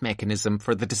support mechanism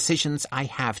for the decisions I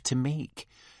have to make.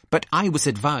 But I was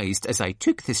advised, as I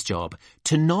took this job,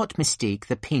 to not mistake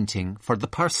the painting for the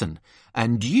person,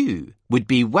 and you would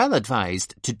be well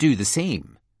advised to do the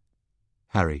same.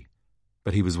 Harry.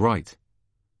 But he was right.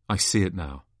 I see it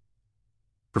now.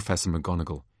 Professor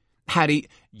McGonagall. Harry,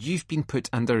 you've been put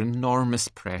under enormous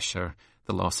pressure.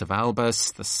 The loss of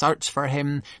Albus, the search for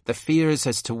him, the fears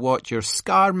as to what your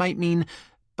scar might mean.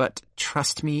 But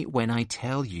trust me when I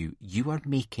tell you, you are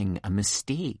making a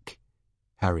mistake.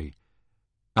 Harry.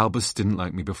 Albus didn't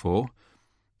like me before.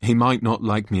 He might not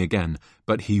like me again,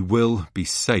 but he will be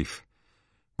safe.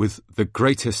 With the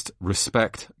greatest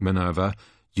respect, Minerva,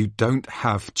 you don't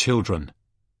have children.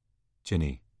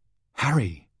 Ginny.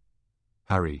 Harry.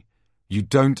 Harry. You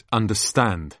don't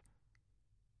understand.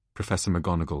 Professor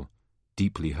McGonagall,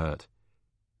 deeply hurt.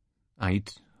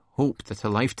 I'd hoped that a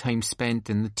lifetime spent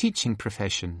in the teaching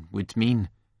profession would mean...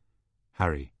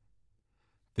 Harry.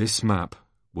 This map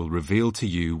will reveal to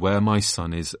you where my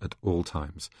son is at all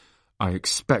times. I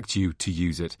expect you to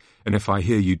use it, and if I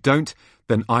hear you don't,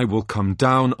 then I will come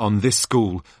down on this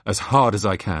school as hard as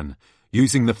I can,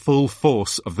 using the full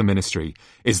force of the Ministry.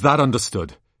 Is that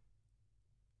understood?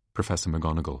 Professor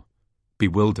McGonagall,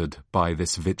 bewildered by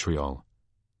this vitriol.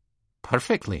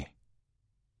 Perfectly.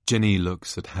 Ginny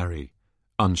looks at Harry,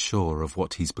 unsure of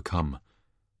what he's become.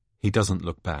 He doesn't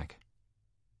look back.